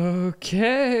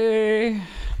 Okay.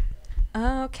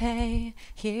 Okay,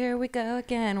 here we go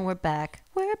again. We're back.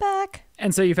 We're back.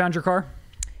 And so you found your car?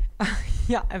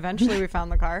 Yeah, eventually we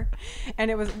found the car. And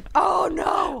it was, oh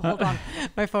no, hold on.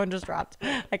 My phone just dropped.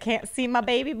 I can't see my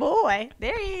baby boy.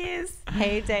 There he is.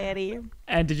 Hey, daddy.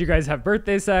 And did you guys have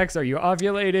birthday sex? Are you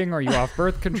ovulating? Are you off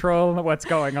birth control? What's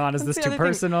going on? Is this too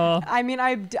personal? I mean,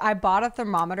 I bought a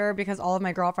thermometer because all of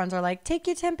my girlfriends are like, take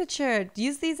your temperature,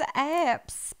 use these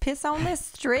apps, piss on this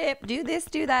strip, do this,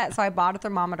 do that. So I bought a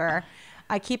thermometer.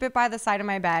 I keep it by the side of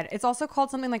my bed. It's also called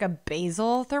something like a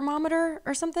basal thermometer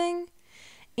or something.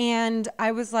 And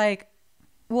I was like,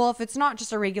 well, if it's not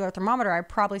just a regular thermometer, I'd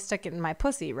probably stick it in my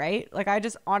pussy, right? Like, I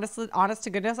just honest to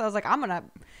goodness, I was like, I'm going to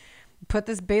put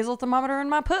this basal thermometer in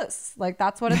my puss. Like,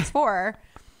 that's what it's for.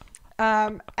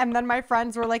 And then my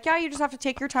friends were like, yeah, you just have to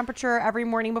take your temperature every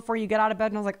morning before you get out of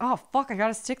bed. And I was like, oh, fuck, I got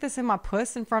to stick this in my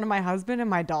puss in front of my husband and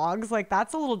my dogs. Like,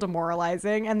 that's a little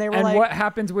demoralizing. And they were like, what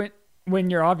happens when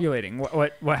you're ovulating?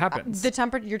 What happens? Your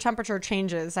temperature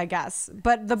changes, I guess.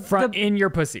 But in your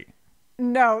pussy.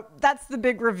 No, that's the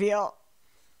big reveal.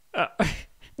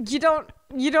 You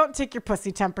don't take your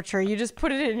pussy temperature. You just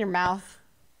put it in your mouth.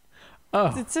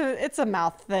 Oh, it's a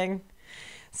mouth thing.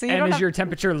 So is your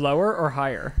temperature lower or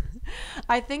higher?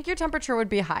 I think your temperature would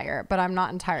be higher, but I'm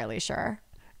not entirely sure.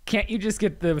 Can't you just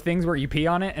get the things where you pee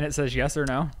on it and it says yes or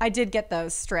no? I did get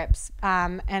those strips,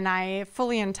 and I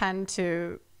fully intend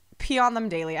to pee on them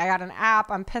daily. I got an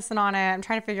app. I'm pissing on it. I'm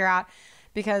trying to figure out.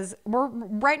 Because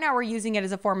right now we're using it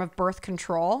as a form of birth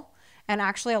control. And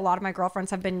actually a lot of my girlfriends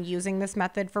have been using this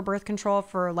method for birth control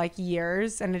for like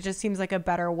years. And it just seems like a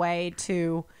better way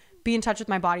to be in touch with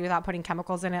my body without putting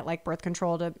chemicals in it, like birth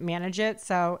control, to manage it.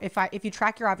 So if you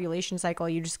track your ovulation cycle,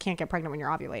 you just can't get pregnant when you're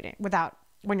ovulating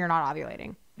when you're not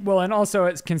ovulating. Well, and also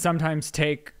it can sometimes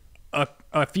take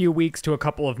a few weeks to a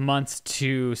couple of months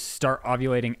to start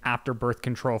ovulating after birth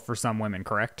control for some women,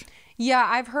 correct? Yeah,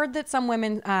 I've heard that some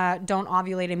women don't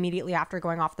ovulate immediately after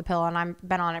going off the pill, and I've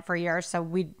been on it for years, so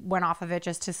we went off of it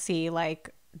just to see,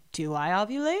 like, do I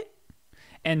ovulate?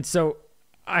 And so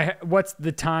what's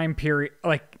the time period,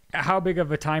 like, how big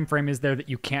of a time frame is there that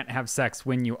you can't have sex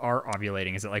when you are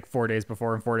ovulating? Is it like 4 days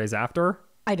before and 4 days after?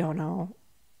 I don't know.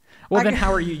 Well, then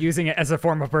how are you using it as a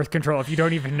form of birth control if you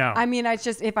don't even know? I mean, it's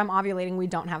just if I'm ovulating, we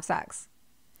don't have sex.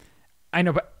 I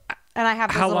know, but and I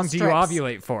have how long do you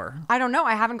ovulate for? I don't know.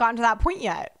 I haven't gotten to that point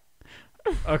yet.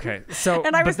 Okay, so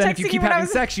and I was but then if you keep having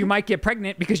sex, you might get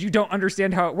pregnant because you don't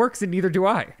understand how it works, and neither do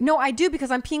I. No, I do,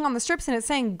 because I'm peeing on the strips and it's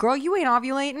saying, "Girl, you ain't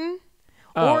ovulating,"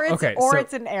 or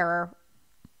it's an error.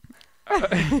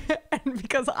 And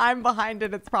because I'm behind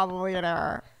it, it's probably an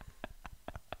error.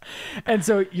 And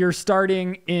so you're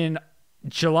starting in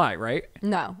July, right?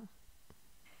 No.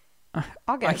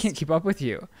 August. I can't keep up with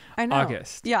you. I know.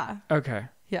 August. Yeah. Okay.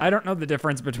 Yeah. I don't know the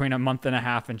difference between a month and a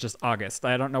half and just August.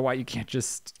 I don't know why you can't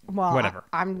just whatever.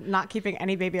 I'm not keeping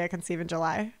any baby I conceive in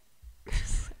July.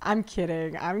 I'm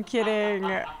kidding.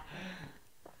 Okay,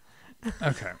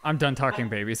 I'm done talking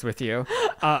babies with you.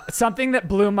 Something that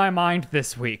blew my mind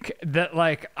this week that,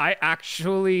 like, I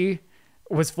actually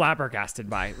was flabbergasted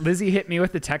by. Lizzie hit me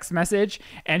with a text message,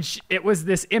 and it was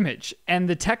this image. And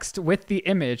the text with the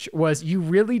image was, "You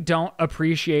really don't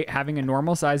appreciate having a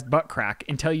normal-sized butt crack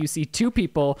until you see two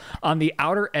people on the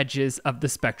outer edges of the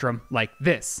spectrum like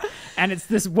this." And it's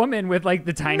this woman with, like,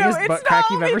 the tiniest butt crack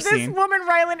you've ever seen. It's not this woman,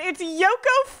 Ryland. It's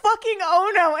Yoko fucking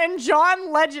Ono and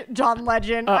John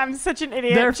Legend. I'm such an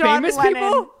idiot. They're John famous Lennon.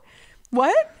 people?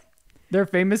 What? They're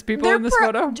famous people in this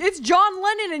photo? It's John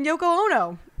Lennon and Yoko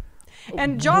Ono.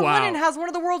 And John Lennon has one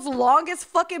of the world's longest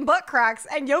fucking butt cracks,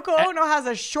 and Yoko Ono has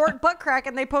a short butt crack,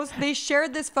 and they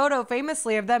shared this photo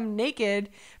famously of them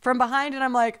naked from behind, and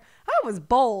I'm like, that was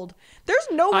bold. There's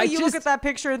no way you look at that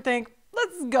picture and think,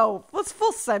 let's go, let's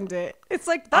full send it. It's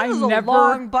like, that was a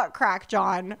long butt crack,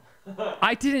 John.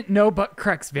 I didn't know butt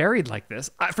cracks varied like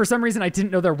this. For some reason, I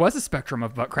didn't know there was a spectrum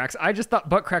of butt cracks. I just thought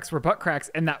butt cracks were butt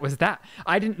cracks, and that was that.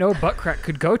 I didn't know butt crack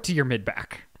could go to your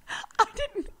mid-back. I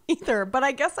didn't either, but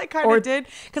I guess I kind of did,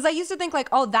 because I used to think, like,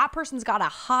 oh, that person's got a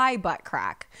high butt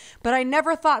crack, but I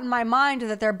never thought in my mind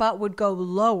that their butt would go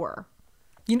lower.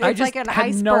 You know, it's like an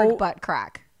iceberg butt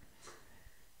crack.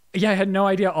 Yeah, I had no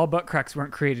idea all butt cracks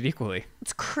weren't created equally.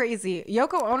 It's crazy.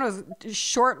 Yoko Ono's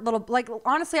short little, like,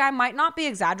 honestly, I might not be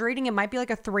exaggerating. It might be like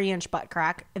a 3-inch butt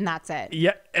crack, and that's it.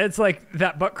 Yeah, it's like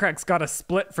that butt crack's got a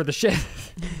split for the shit.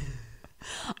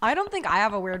 I don't think I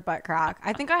have a weird butt crack.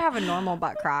 I think I have a normal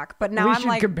butt crack. But now We I'm should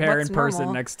like, compare what's in person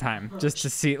normal? next time just to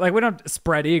see. Like, we don't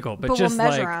spread eagle, but But just we'll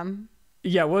measure like, them.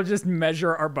 yeah, we'll just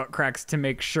measure our butt cracks to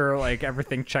make sure like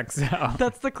everything checks out.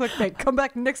 That's the clickbait. Come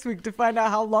back next week to find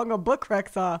out how long our butt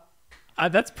cracks are.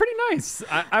 That's pretty nice.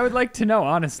 I would like to know,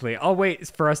 honestly. I'll wait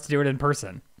for us to do it in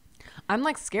person. I'm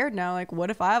like scared now. Like, what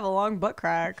if I have a long butt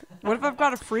crack? What if I've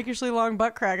got a freakishly long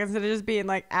butt crack instead of just being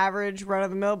like average run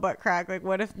of the mill butt crack? Like,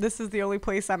 what if this is the only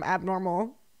place I'm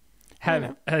abnormal?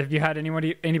 Have you had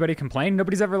anybody complain?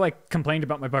 Nobody's ever like complained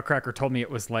about my butt crack or told me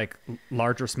it was like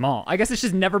large or small. I guess it's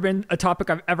just never been a topic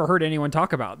I've ever heard anyone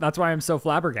talk about. That's why I'm so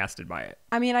flabbergasted by it.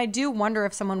 I mean, I do wonder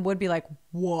if someone would be like,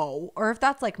 whoa, or if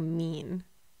that's like mean.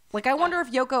 Like, I wonder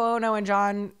if Yoko Ono and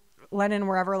John Lennon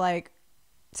were ever like,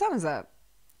 something's up.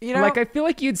 You know? Like, I feel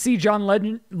like you'd see John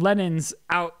Lennon's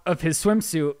out of his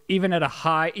swimsuit even at a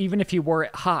high, even if he wore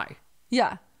it high.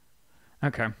 Yeah.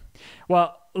 Okay.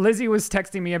 Well, Lizzie was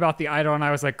texting me about The Idol, and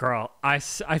I was like, girl, I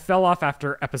fell off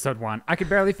after episode 1. I could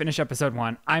barely finish episode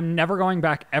 1. I'm never going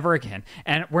back ever again.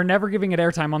 And we're never giving it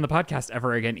airtime on the podcast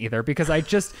ever again either, because I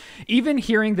just, even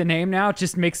hearing the name now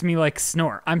just makes me like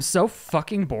snore. I'm so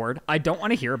fucking bored. I don't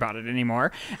want to hear about it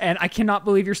anymore. And I cannot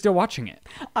believe you're still watching it.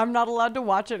 I'm not allowed to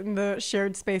watch it in the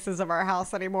shared spaces of our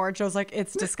house anymore. Joe's like,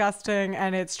 it's disgusting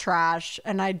and it's trash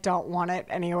and I don't want it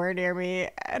anywhere near me.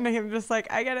 And I'm just like,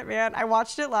 I get it, man. I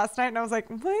watched it last night and I was like,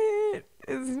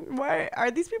 why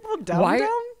are these people dumb?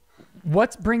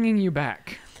 What's bringing you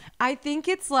back? I think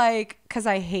it's like because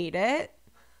I hate it.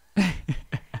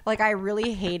 Like, I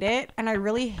really hate it, and I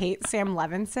really hate Sam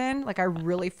Levinson. Like, I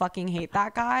really fucking hate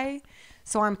that guy.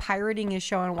 So I'm pirating his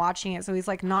show and watching it, so he's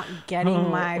like not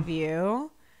getting my view,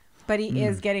 but he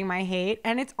is getting my hate.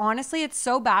 And it's honestly, it's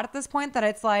so bad at this point that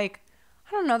it's like,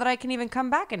 I don't know that I can even come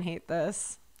back and hate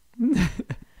this.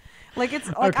 Like, it's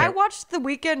like, Okay. I watched The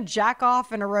Weeknd jack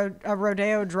off in a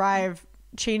Rodeo Drive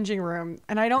changing room,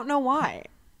 and I don't know why.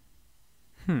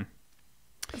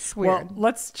 It's weird. Well,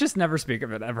 let's just never speak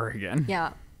of it ever again.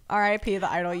 Yeah. R.I.P. The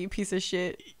Idol, you piece of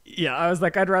shit. Yeah, I was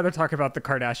like, I'd rather talk about the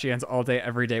Kardashians all day,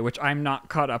 every day, which I'm not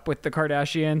caught up with the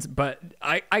Kardashians. But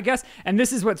I guess, and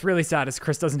this is what's really sad, is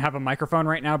Chris doesn't have a microphone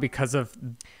right now because of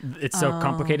it's so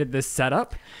complicated, this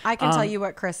setup. I can tell you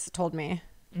what Chris told me.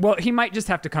 Well, he might just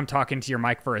have to come talk into your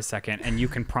mic for a second and you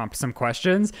can prompt some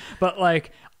questions. But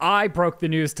like, I broke the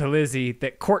news to Lizzie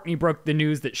that Courtney broke the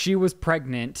news that she was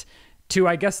pregnant to,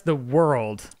 I guess, the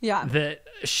world. Yeah. That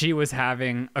she was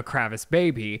having a Kravis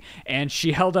baby. And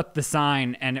she held up the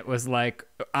sign and it was like,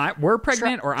 we're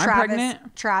pregnant or I'm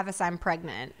pregnant. Travis, I'm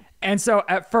pregnant. And so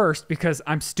at first, because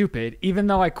I'm stupid, even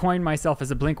though I coined myself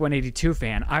as a Blink-182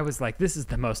 fan, I was like, this is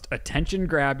the most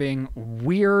attention-grabbing,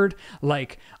 weird,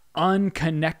 like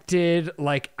unconnected,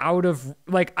 like out of,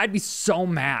 like, I'd be so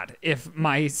mad if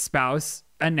my spouse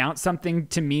announced something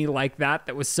to me like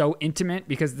that was so intimate,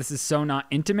 because this is so not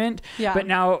intimate. Yeah. But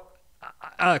now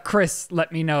Chris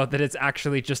let me know that it's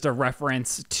actually just a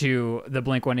reference to the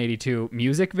Blink-182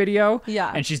 music video.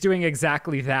 Yeah. And she's doing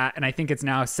exactly that. And I think it's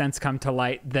now since come to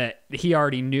light that he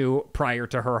already knew prior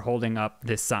to her holding up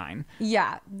this sign.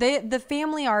 Yeah. The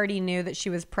family already knew that she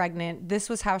was pregnant. This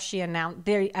was how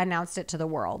they announced it to the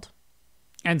world.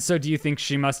 And so do you think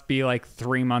she must be like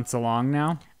 3 months along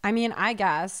now? I mean, I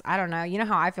guess. I don't know. You know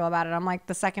how I feel about it. I'm like,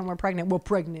 the second we're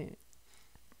pregnant.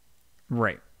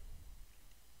 Right.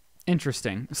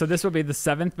 Interesting. So this will be the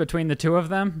 7th between the two of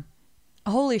them?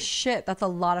 Holy shit. That's a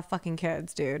lot of fucking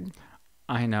kids, dude.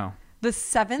 I know. The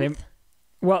 7th?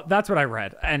 Well, that's what I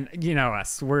read. And you know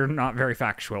us. We're not very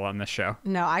factual on this show.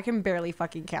 No, I can barely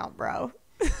fucking count, bro.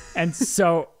 And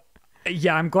so,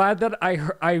 yeah, I'm glad that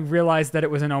I realized that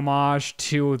it was an homage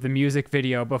to the music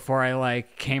video before I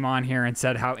like came on here and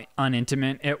said how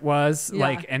unintimate it was, Yeah.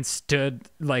 like, and stood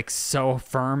like so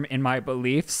firm in my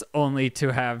beliefs, only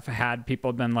to have had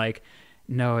people been like,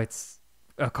 no, it's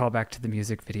a callback to the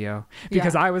music video.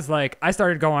 Because Yeah. I was like, I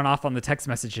started going off on the text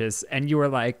messages and you were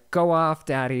like, go off,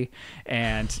 daddy.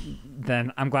 And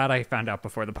then I'm glad I found out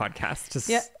before the podcast. Just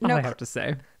all I have to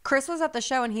say. Chris was at the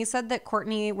show and he said that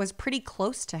Courtney was pretty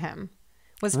close to him.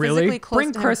 Was Really? physically close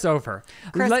Bring to Chris him. over.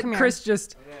 Chris, Let come here. Chris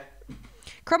just...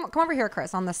 Come over here,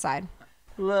 Chris, on this side.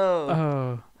 Hello.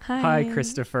 Oh, hi,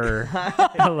 Christopher.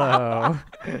 Hello.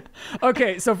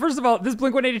 Okay, so first of all, this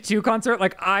Blink-182 concert,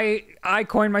 like I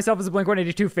coined myself as a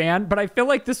Blink-182 fan, but I feel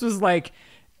like this was like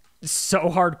so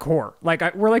hardcore.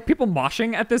 Like, were like people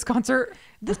moshing at this concert?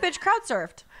 This bitch crowd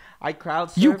surfed. I crowd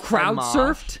surfed. You crowd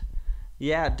surfed?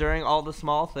 Yeah, during all the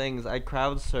small things, I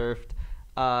crowd surfed.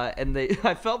 And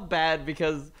I felt bad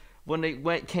because when they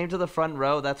came to the front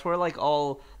row, that's where like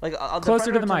all like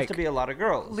closer to the mic tends to be a lot of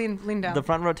girls. Lean down. The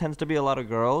front row tends to be a lot of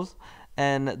girls,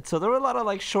 and so there were a lot of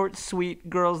like short, sweet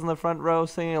girls in the front row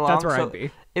singing along. That's where I'd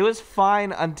be. It was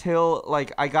fine until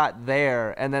like I got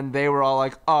there, and then they were all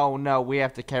like, "Oh no, we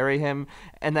have to carry him,"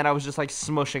 and then I was just like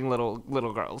smushing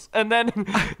little girls, and then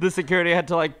the security had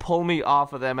to like pull me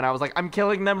off of them, and I was like, "I'm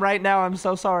killing them right now. I'm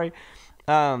so sorry."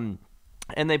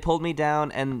 And they pulled me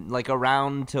down and like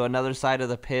around to another side of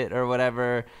the pit or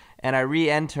whatever, and I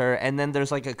re-enter, and then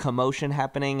there's like a commotion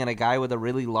happening and a guy with a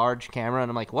really large camera, and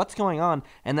I'm like, what's going on?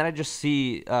 And then I just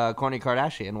see Kourtney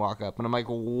Kardashian walk up, and I'm like,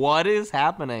 what is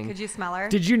happening? Could you smell her?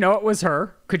 Did you know it was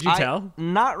her? Could you tell?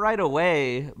 Not right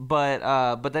away,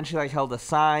 but then she like held a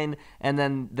sign, and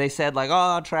then they said like,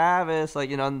 oh, Travis, like,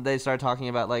 you know, and they started talking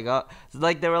about like,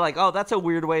 they were like, oh, that's a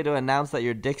weird way to announce that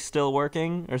your dick's still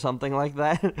working or something like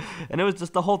that. And it was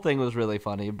just, the whole thing was really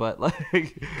funny, but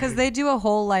like, because they do a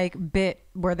whole like bit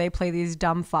where they play these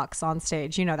dumb fucks on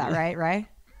stage. You know that, right?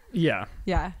 Yeah.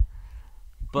 Yeah.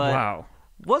 But wow.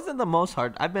 Wasn't the most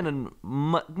hard. I've been in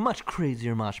much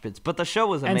crazier mosh pits, but the show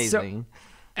was amazing.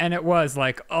 And it was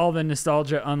like all the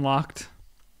nostalgia unlocked.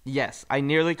 Yes, I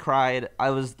nearly cried. I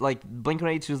was like,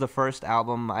 Blink-182 is the first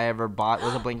album I ever bought.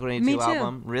 Was a Blink-182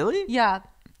 album. Really? Yeah.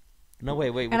 No,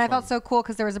 wait. And I felt so cool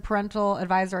because there was a parental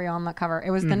advisory on the cover.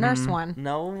 It was the nurse one.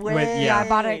 No way. Yeah, I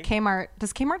bought it at Kmart.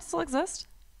 Does Kmart still exist?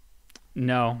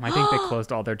 No, I think they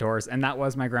closed all their doors, and that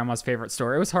was my grandma's favorite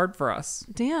store. It was hard for us.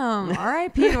 Damn.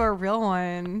 R.I.P. to a real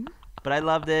one. But I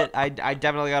loved it. I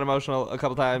definitely got emotional a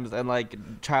couple times, and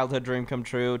like, childhood dream come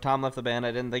true. Tom left the band.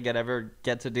 I didn't think I'd ever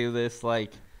get to do this.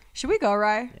 Like, should we go,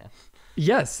 Rye? Yeah.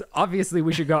 Yes, obviously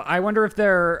we should go. I wonder if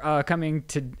they're coming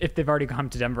to, if they've already come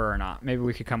to Denver or not. Maybe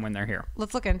we could come when they're here.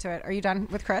 Let's look into it. Are you done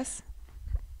with Chris?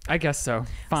 I guess so.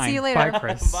 Fine. See you later. Bye,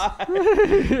 Chris.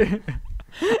 Bye.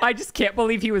 I just can't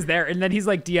believe he was there. And then he's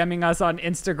like DMing us on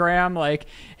Instagram, like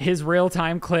his real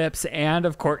time clips and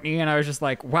of Kourtney. And I was just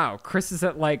like, wow, Chris is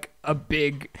at like a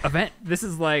big event. This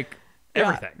is like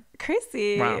everything.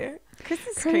 Crazy. Wow. Chris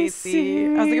is crazy. I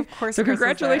was like, of course. So Chris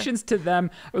congratulations to them.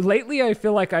 Lately, I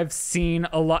feel like I've seen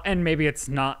a lot, and maybe it's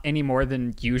not any more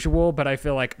than usual, but I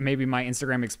feel like maybe my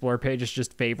Instagram Explore page is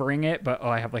just favoring it. But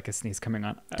I have like a sneeze coming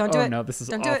on. Don't do it. No, this is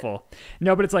Don't awful.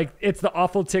 No, but it's like, it's the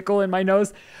awful tickle in my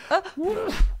nose.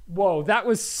 Whoa, that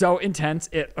was so intense.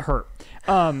 It hurt.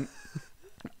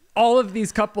 All of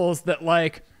these couples that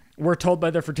like were told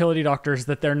by their fertility doctors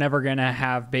that they're never going to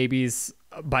have babies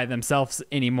by themselves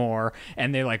anymore,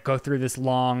 and they like go through this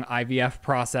long IVF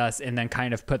process and then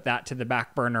kind of put that to the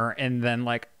back burner, and then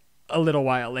like a little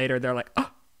while later they're like, oh,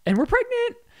 and we're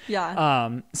pregnant.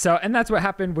 Yeah. So, and that's what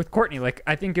happened with Kourtney. Like,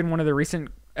 I think in one of the recent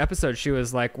episodes she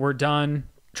was like, we're done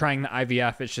trying the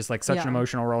IVF. It's just like such an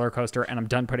emotional roller coaster, and I'm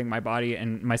done putting my body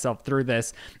and myself through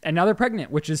this. And now they're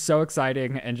pregnant, which is so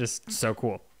exciting and just so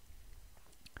cool.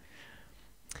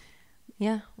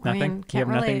 Yeah. Nothing? I mean, You have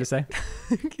nothing to say?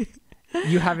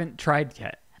 You haven't tried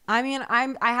yet. I mean,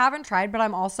 I haven't tried, but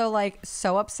I'm also like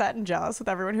so upset and jealous with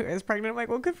everyone who is pregnant. I'm like,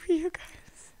 well, good for you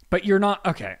guys. But you're not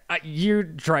okay. You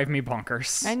drive me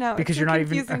bonkers. I know, because it's you're a not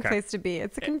even confusing place to be.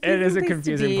 It's a confusing. It is a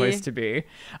confusing place to be.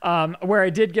 Where I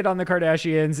did get on the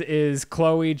Kardashians is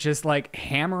Khloe just like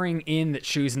hammering in that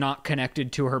she's not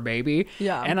connected to her baby.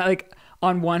 Yeah, and like,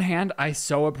 on one hand, I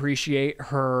so appreciate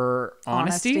her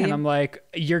honesty. And I'm like,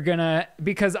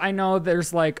 because I know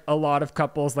there's like a lot of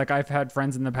couples, like I've had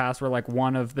friends in the past where like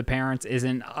one of the parents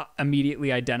isn't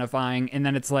immediately identifying. And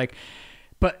then it's like,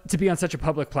 but to be on such a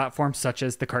public platform, such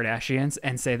as the Kardashians,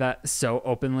 and say that so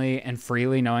openly and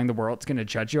freely, knowing the world's going to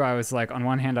judge you, I was like, on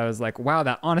one hand, I was like, wow,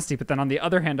 that honesty. But then on the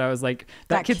other hand, I was like,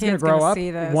 that kid's going to grow up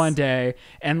one day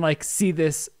and like see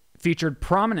this featured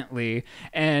prominently,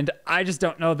 and I just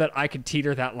don't know that I could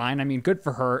teeter that line. I mean, good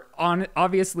for her.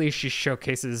 Obviously she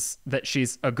showcases that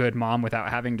she's a good mom without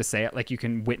having to say it. Like, you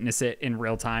can witness it in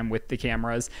real time with the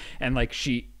cameras, and like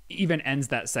she even ends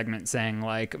that segment saying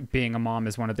like, being a mom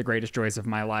is one of the greatest joys of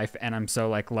my life, and I'm so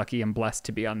like lucky and blessed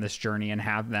to be on this journey and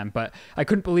have them. But I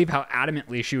couldn't believe how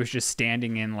adamantly she was just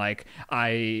standing in like,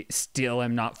 I still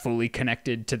am not fully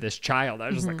connected to this child. I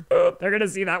was just like, oh, they're gonna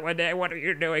see that one day. What are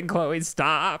you doing, Khloe?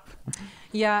 Stop.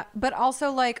 Yeah, but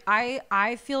also like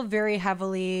I feel very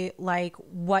heavily like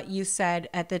what you said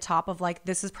at the top of like,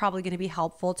 this is probably going to be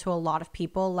helpful to a lot of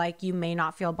people. Like, you may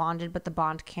not feel bonded, but the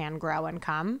bond can grow and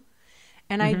come.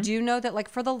 And I do know that like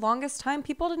for the longest time,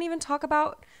 people didn't even talk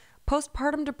about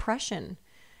postpartum depression.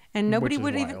 And nobody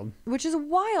Which is would wild. even, which is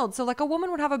wild. So like a woman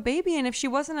would have a baby, and if she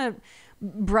wasn't a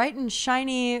bright and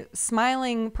shiny,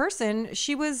 smiling person,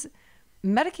 she was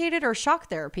medicated or shock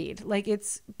therapied. Like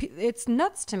it's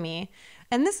nuts to me.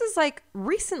 And this is like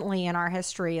recently in our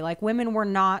history, like women were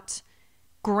not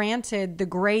granted the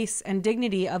grace and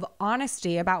dignity of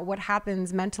honesty about what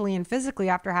happens mentally and physically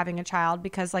after having a child,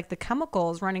 because like the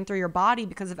chemicals running through your body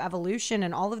because of evolution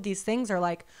and all of these things are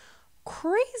like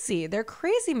crazy. They're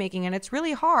crazy making, and it's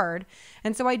really hard.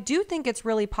 And so I do think it's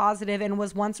really positive, and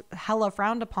was once hella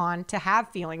frowned upon to have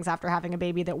feelings after having a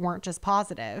baby that weren't just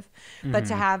positive, but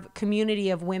to have community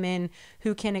of women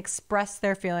who can express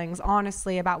their feelings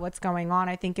honestly about what's going on,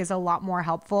 I think is a lot more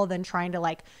helpful than trying to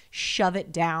like shove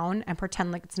it down and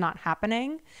pretend like it's not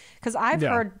happening. Because I've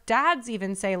heard dads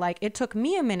even say like, it took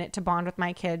me a minute to bond with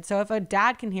my kid. So if a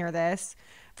dad can hear this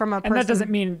from a person, and that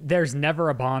doesn't mean there's never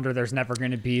a bond or there's never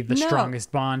going to be the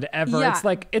strongest bond ever. Yeah. It's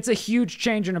like, it's a huge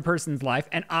change in a person's life,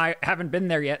 and I haven't been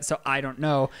there yet, so I don't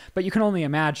know, but you can only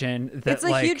imagine that it's a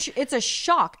like, huge, it's a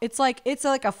shock. It's like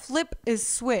a flip is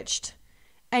switched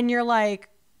and you're like,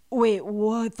 wait,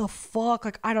 what the fuck?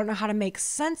 Like, I don't know how to make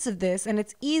sense of this. And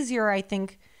it's easier, I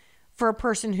think, for a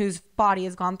person whose body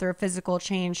has gone through a physical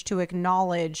change to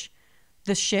acknowledge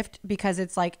the shift, because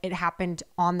it's like it happened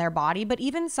on their body. But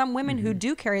even some women who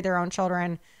do carry their own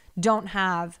children don't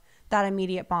have that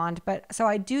immediate bond. But so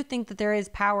I do think that there is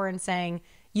power in saying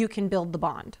you can build the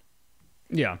bond.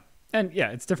 Yeah. And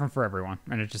yeah, it's different for everyone,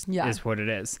 and it just is what it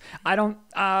is. I don't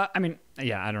I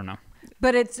don't know.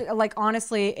 But it's like,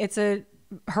 honestly, it's a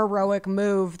heroic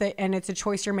move and it's a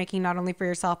choice you're making not only for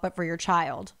yourself but for your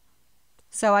child.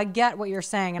 So I get what you're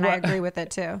saying, and I agree with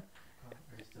it too.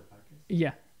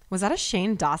 Yeah. Was that a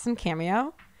Shane Dawson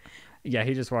cameo? Yeah,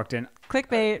 he just walked in.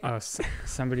 Clickbait. Oh,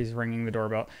 somebody's ringing the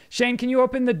doorbell. Shane, can you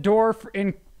open the door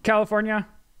in California?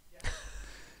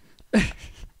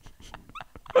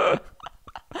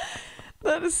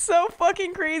 That is so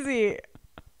fucking crazy.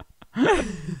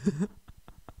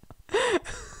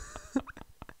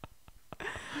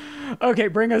 Okay,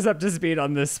 bring us up to speed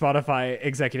on this Spotify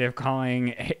executive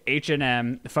calling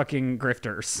H&M fucking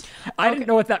grifters. I didn't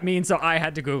know what that means, so I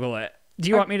had to Google it. Do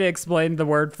you want me to explain the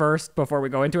word first before we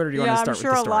go into it, or do you want to start with the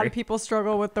story? I'm sure a lot of people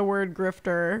struggle with the word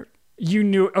grifter. You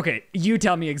knew. Okay, you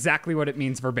tell me exactly what it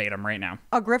means verbatim right now.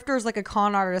 A grifter is like a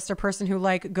con artist, a person who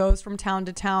like goes from town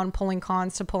to town pulling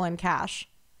cons to pull in cash.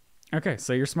 Okay,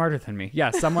 so you're smarter than me.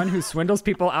 Yeah, someone who swindles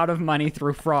people out of money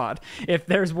through fraud. If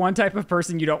there's one type of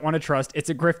person you don't want to trust, it's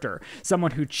a grifter.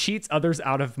 Someone who cheats others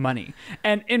out of money.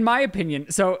 And in my opinion,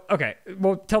 okay,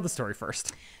 well, tell the story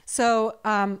first. So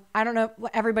I don't know,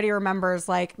 everybody remembers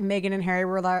like Meghan and Harry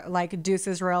were like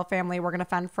Deuce's royal family, we're going to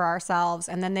fend for ourselves.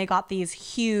 And then they got these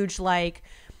huge like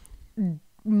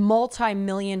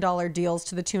multi-million-dollar deals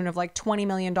to the tune of like $20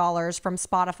 million from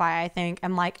Spotify, I think,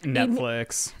 and like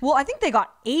Netflix. Well, I think they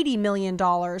got $80 million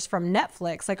from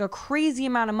Netflix, like a crazy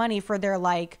amount of money for their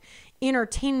like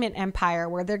entertainment empire,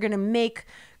 where they're going to make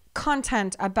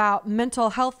content about mental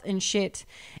health and shit.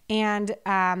 And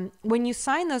when you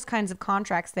sign those kinds of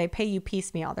contracts, they pay you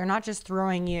piecemeal. They're not just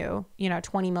throwing you,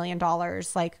 $20 million,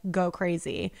 like go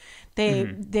crazy.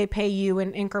 They pay you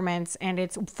in increments, and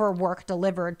it's for work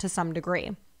delivered to some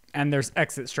degree. And there's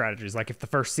exit strategies. Like if the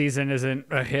first season isn't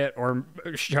a hit or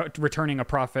returning a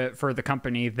profit for the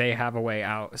company, they have a way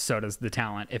out. So does the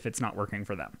talent if it's not working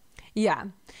for them. Yeah.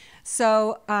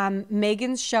 So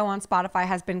Meghan's show on Spotify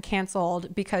has been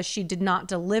canceled because she did not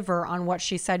deliver on what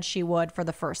she said she would for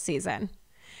the first season.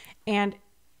 And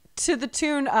to the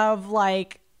tune of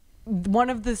like one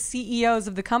of the CEOs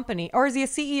of the company, or is he a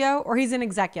CEO or he's an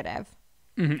executive?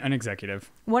 An executive.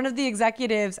 One of the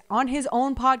executives on his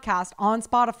own podcast on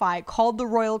Spotify called the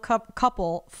royal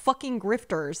couple fucking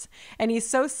grifters. And he's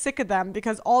so sick of them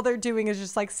because all they're doing is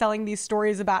just like selling these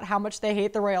stories about how much they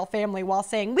hate the royal family while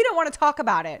saying, we don't want to talk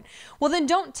about it. Well, then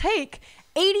don't take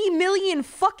 $80 million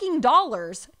fucking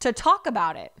dollars to talk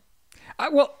about it.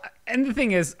 And the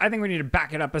thing is, I think we need to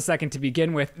back it up a second to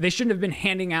begin with. They shouldn't have been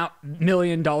handing out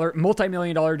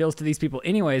multi-million-dollar deals to these people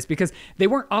anyways, because they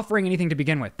weren't offering anything to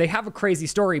begin with. They have a crazy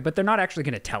story, but they're not actually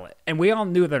going to tell it. And we all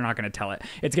knew they're not going to tell it.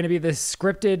 It's going to be this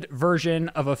scripted version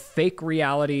of a fake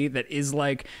reality that is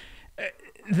like,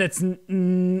 that's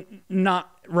not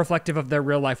reflective of their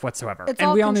real life whatsoever.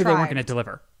 And we all knew they weren't going to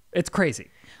deliver. It's crazy.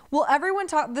 Well, everyone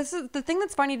this is the thing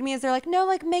that's funny to me is they're like, no,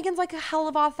 like Meghan's like a hell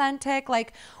of authentic.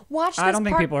 Like, watch this. I don't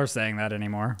think people are saying that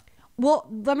anymore. Well,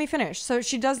 let me finish. So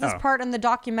she does this part in the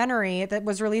documentary that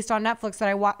was released on Netflix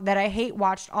that I hate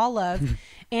watched all of.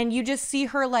 And you just see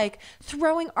her like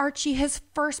throwing Archie his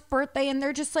first birthday, and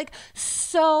they're just like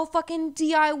so fucking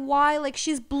DIY. Like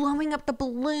she's blowing up the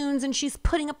balloons and she's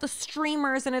putting up the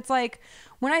streamers. And it's like,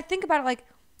 when I think about it, like,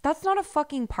 that's not a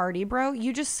fucking party, bro.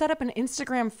 You just set up an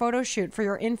Instagram photo shoot for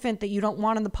your infant that you don't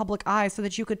want in the public eye so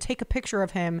that you could take a picture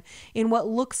of him in what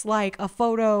looks like a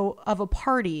photo of a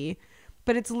party.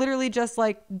 But it's literally just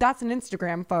like, that's an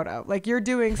Instagram photo. Like, you're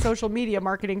doing social media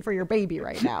marketing for your baby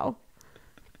right now.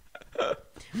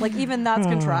 Like, even that's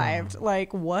contrived.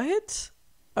 Like, what?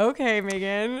 Okay,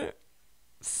 Megan.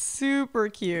 Super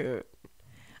cute.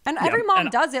 And every mom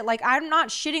does it. Like, I'm not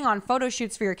shitting on photo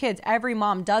shoots for your kids. Every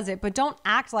mom does it. But don't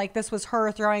act like this was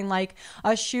her throwing like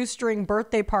a shoestring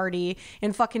birthday party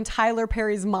in fucking Tyler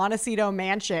Perry's Montecito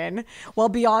mansion while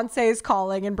Beyonce is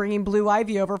calling and bringing Blue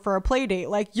Ivy over for a play date.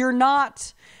 Like, you're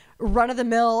not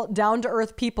run-of-the-mill,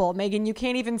 down-to-earth people, Megan. You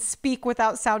can't even speak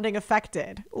without sounding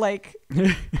affected. Like...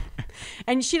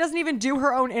 And she doesn't even do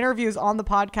her own interviews on the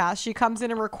podcast. She comes in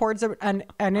and records an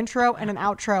intro and an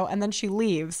outro, and then she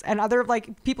leaves. And other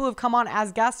like people who've come on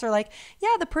as guests are like,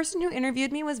 yeah, the person who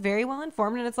interviewed me was very well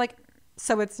informed. And it's like,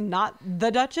 so it's not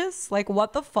the Duchess? Like,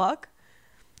 what the fuck?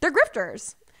 They're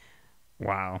grifters.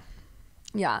 Wow.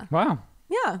 Yeah. Wow.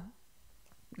 Yeah.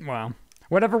 Wow.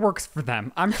 Whatever works for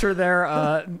them. I'm sure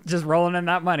they're just rolling in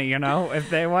that money, you know, if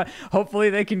they want. Hopefully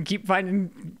they can keep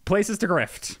finding places to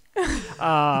grift.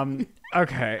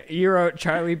 Okay. You wrote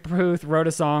Charlie Puth wrote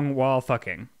a song while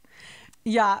fucking.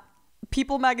 Yeah.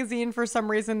 People magazine, for some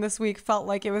reason this week, felt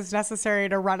like it was necessary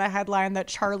to run a headline that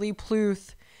Charlie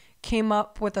Puth came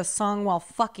up with a song while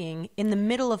fucking, in the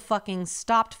middle of fucking,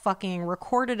 stopped fucking,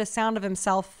 recorded a sound of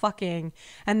himself fucking,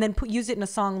 and then used it in a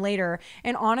song later.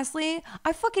 And honestly,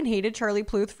 I fucking hated Charlie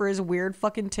Puth for his weird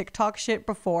fucking TikTok shit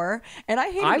before. And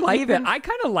I hate him them. I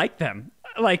kind of like them.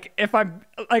 Like, if I'm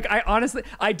like, I honestly,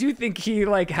 I do think he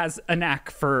like has a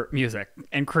knack for music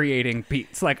and creating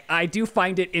beats. Like, I do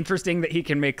find it interesting that he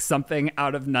can make something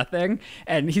out of nothing,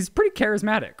 and he's pretty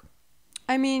charismatic.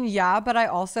 I mean, yeah, but I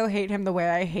also hate him the way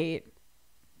I hate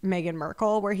Meghan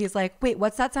Markle, where he's like, wait,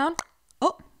 what's that sound?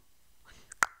 Oh.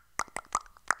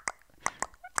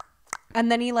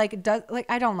 And then he like does, like,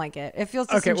 I don't like it. It feels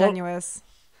disingenuous.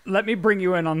 Well, let me bring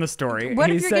you in on the story. What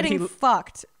if you're getting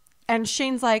fucked and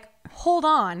Shane's like, hold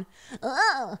on.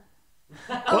 Well,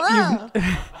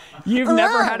 you've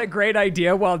never had a great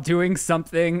idea while doing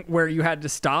something where you had to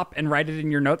stop and write it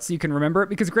in your notes so you can remember it,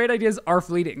 because great ideas are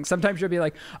fleeting. Sometimes you'll be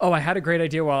like, oh, I had a great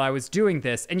idea while I was doing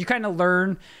this, and you kind of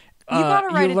learn. You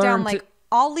gotta write it down. Like,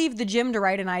 I'll leave the gym to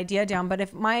write an idea down, but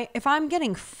if I'm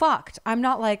getting fucked, I'm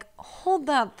not like, hold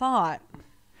that thought.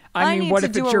 I mean, what if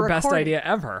it's your best idea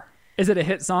ever? Is it a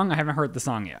hit song? I haven't heard the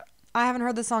song yet. I haven't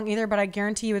heard the song either, but I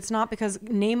guarantee you it's not, because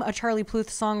name a Charlie Puth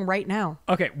song right now.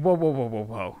 Okay,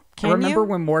 whoa. Remember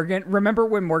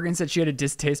when Morgan said she had a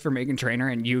distaste for Meghan Trainor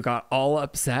and you got all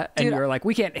upset? And you were like,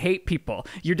 we can't hate people.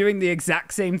 You're doing the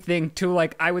exact same thing to,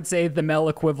 like, I would say the male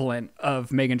equivalent of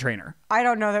Meghan Trainor. I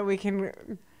don't know that we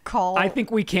can call... I think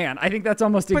we can. I think that's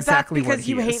almost exactly what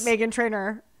he is. But that's because you hate Meghan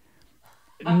Trainor.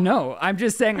 No, I'm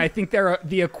just saying I think they're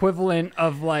the equivalent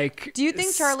of, like, do you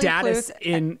think Charlie status Puth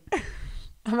in...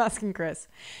 I'm asking Chris.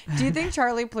 Do you think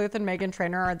Charlie Puth and Meghan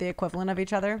Trainor are the equivalent of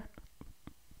each other?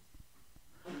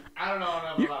 I don't know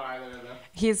enough about either of them.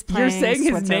 He's playing You're saying his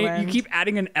Switzerland. name. You keep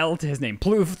adding an L to his name.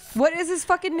 Pluth. What is his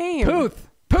fucking name? Puth.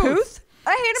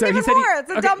 I hate him even more. It's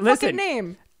a dumb fucking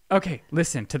name. Okay,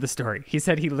 listen to the story. He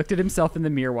said he looked at himself in the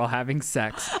mirror while having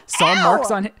sex, saw marks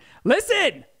on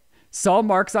saw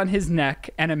marks on his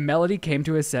neck, and a melody came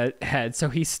to his head, so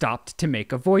he stopped to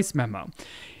make a voice memo.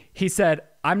 He said,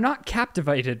 I'm not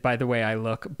captivated by the way I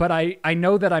look, but I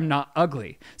know that I'm not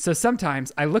ugly. So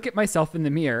sometimes I look at myself in the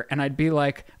mirror and I'd be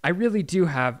like, I really do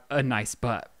have a nice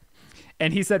butt.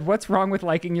 And he said, what's wrong with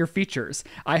liking your features?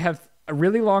 I have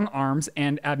really long arms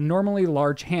and abnormally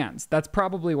large hands. That's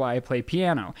probably why I play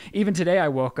piano. Even today I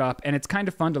woke up and it's kind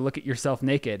of fun to look at yourself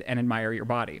naked and admire your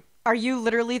body. Are you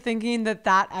literally thinking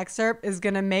that excerpt is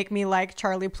going to make me like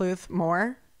Charlie Puth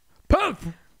more?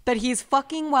 Puth! That he's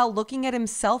fucking while looking at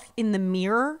himself in the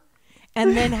mirror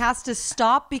and then has to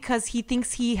stop because he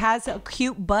thinks he has a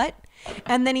cute butt,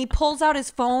 and then he pulls out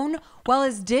his phone while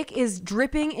his dick is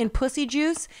dripping in pussy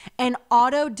juice and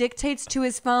auto dictates to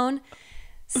his phone,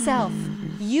 self,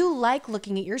 you like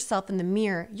looking at yourself in the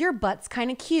mirror. Your butt's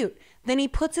kind of cute. Then he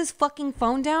puts his fucking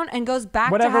phone down and goes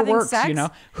back to having works, sex. You know?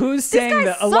 Who's saying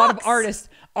that? A lot of artists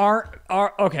are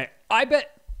okay. I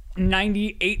bet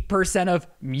 98% of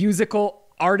musical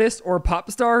artists or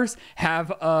pop stars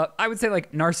have, I would say,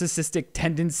 like narcissistic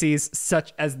tendencies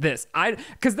such as this.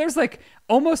 Because there's like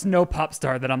almost no pop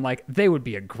star that I'm like, they would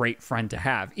be a great friend to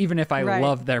have, even if I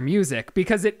love their music,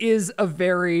 because it is a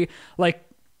very like,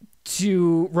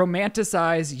 to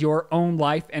romanticize your own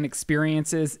life and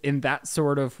experiences in that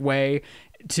sort of way,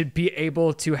 to be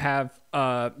able to have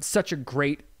such a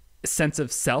great sense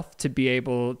of self, to be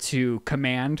able to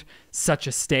command such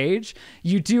a stage,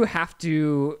 you do have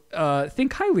to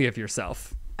think highly of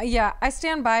yourself. Yeah, I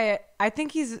stand by it. I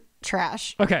think he's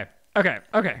trash. Okay.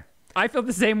 I feel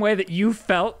the same way that you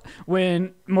felt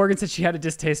when Morgan said she had a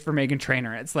distaste for Meghan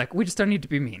Trainor. It's like, we just don't need to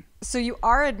be mean. So you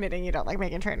are admitting you don't like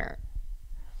Meghan Trainor?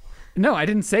 No, I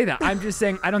didn't say that. I'm just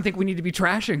saying I don't think we need to be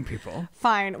trashing people.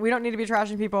 Fine, we don't need to be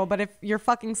trashing people, but if you're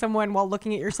fucking someone while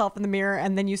looking at yourself in the mirror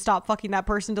and then you stop fucking that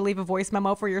person to leave a voice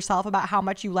memo for yourself about how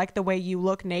much you like the way you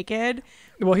look naked.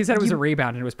 Well, he said it was a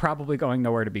rebound and it was probably going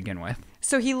nowhere to begin with.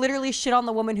 So he literally shit on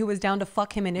the woman who was down to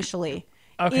fuck him initially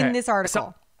in this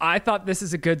article. So I thought this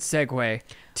is a good segue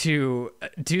to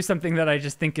do something that I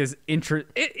just think is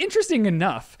interesting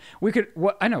enough. We could,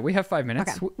 I know we have 5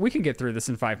 minutes. Okay. We can get through this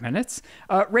in 5 minutes.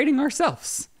 Rating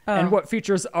ourselves and what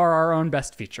features are our own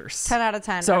best features. 10 out of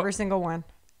 10, so, every single one.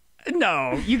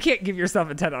 No, you can't give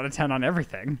yourself a 10 out of 10 on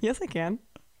everything. Yes, I can.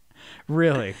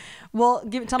 Really? Well,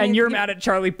 tell me. And you're mad at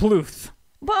Charlie Pluth.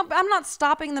 Well, I'm not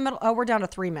stopping in the middle. Oh, we're down to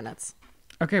 3 minutes.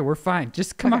 Okay, we're fine.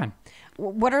 Just come on.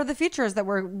 What are the features that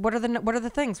what are the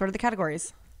things? What are the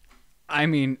categories? I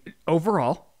mean,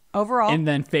 overall. And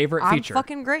then favorite feature. I'm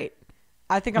fucking great.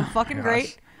 I think I'm fucking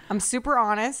great. I'm super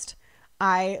honest.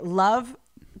 I love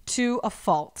to a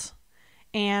fault.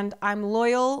 And I'm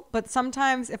loyal, but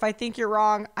sometimes if I think you're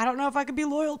wrong, I don't know if I could be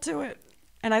loyal to it.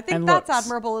 And I think that's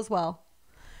admirable as well.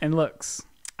 And looks.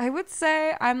 I would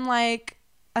say I'm like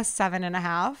a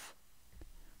 7.5.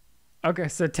 Okay,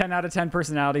 so 10 out of 10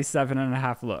 personality,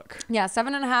 7.5 look. Yeah,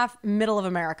 7.5, middle of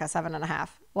America, 7.5.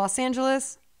 Los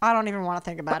Angeles, I don't even want to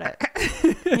think about it.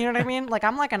 You know what I mean? Like,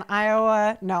 I'm like an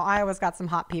Iowa. No, Iowa's got some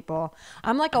hot people.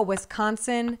 I'm like a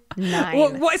Wisconsin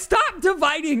 9. Well, stop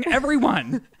dividing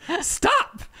everyone.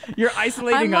 Stop. You're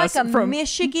isolating us from... I'm like a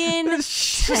Michigan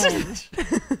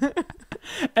 10.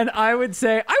 And I would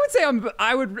say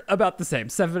I would about the same,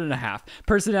 7.5.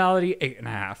 Personality,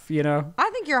 8.5. You know, I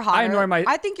think you're hotter.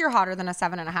 I think you're hotter than a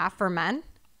 7.5 for men.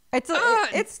 It's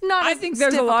not. I think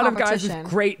there's a lot of guys with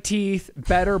great teeth,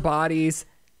 better bodies,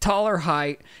 taller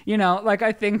height. You know, like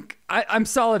I think I'm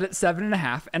solid at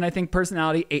 7.5, and I think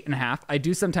personality 8.5. I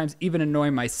do sometimes even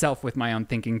annoy myself with my own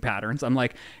thinking patterns. I'm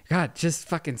like, God, just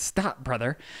fucking stop,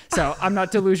 brother. So I'm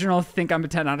not delusional. Think I'm a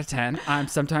 10 out of 10. I'm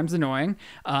sometimes annoying.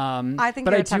 I think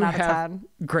but you're I a 10 do out of have 10.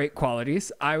 Great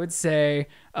qualities. I would say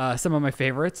some of my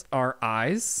favorites are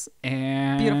eyes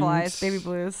and Beautiful eyes, baby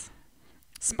blues,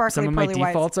 sparkly some of my pearly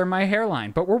whites. defaults are my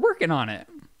hairline, but we're working on it.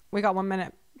 We got 1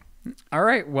 minute. All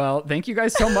right. Well, thank you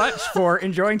guys so much for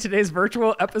enjoying today's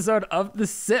virtual episode of The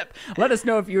Sip. Let us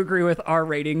know if you agree with our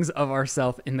ratings of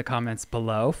ourselves in the comments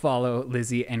below. Follow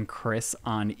Lizzie and Chris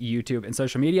on YouTube and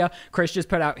social media. Chris just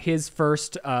put out his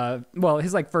first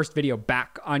video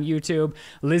back on YouTube.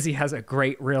 Lizzie has a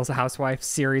great Real Housewife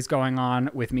series going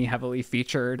on with me heavily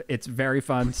featured. It's very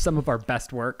fun. Some of our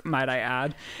best work, might I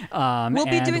add. We'll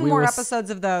be doing more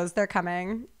episodes of those. They're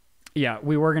coming. Yeah,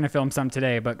 we were going to film some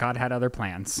today, but God had other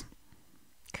plans.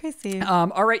 Crazy.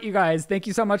 All right, you guys. Thank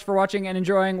you so much for watching and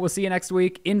enjoying. We'll see you next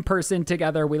week in person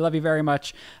together. We love you very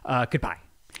much. Goodbye.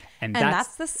 And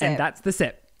that's the sip. And that's the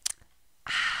sip.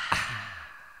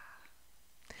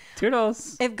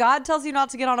 Toodles. If God tells you not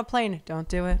to get on a plane, don't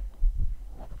do it.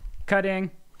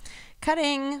 Cutting.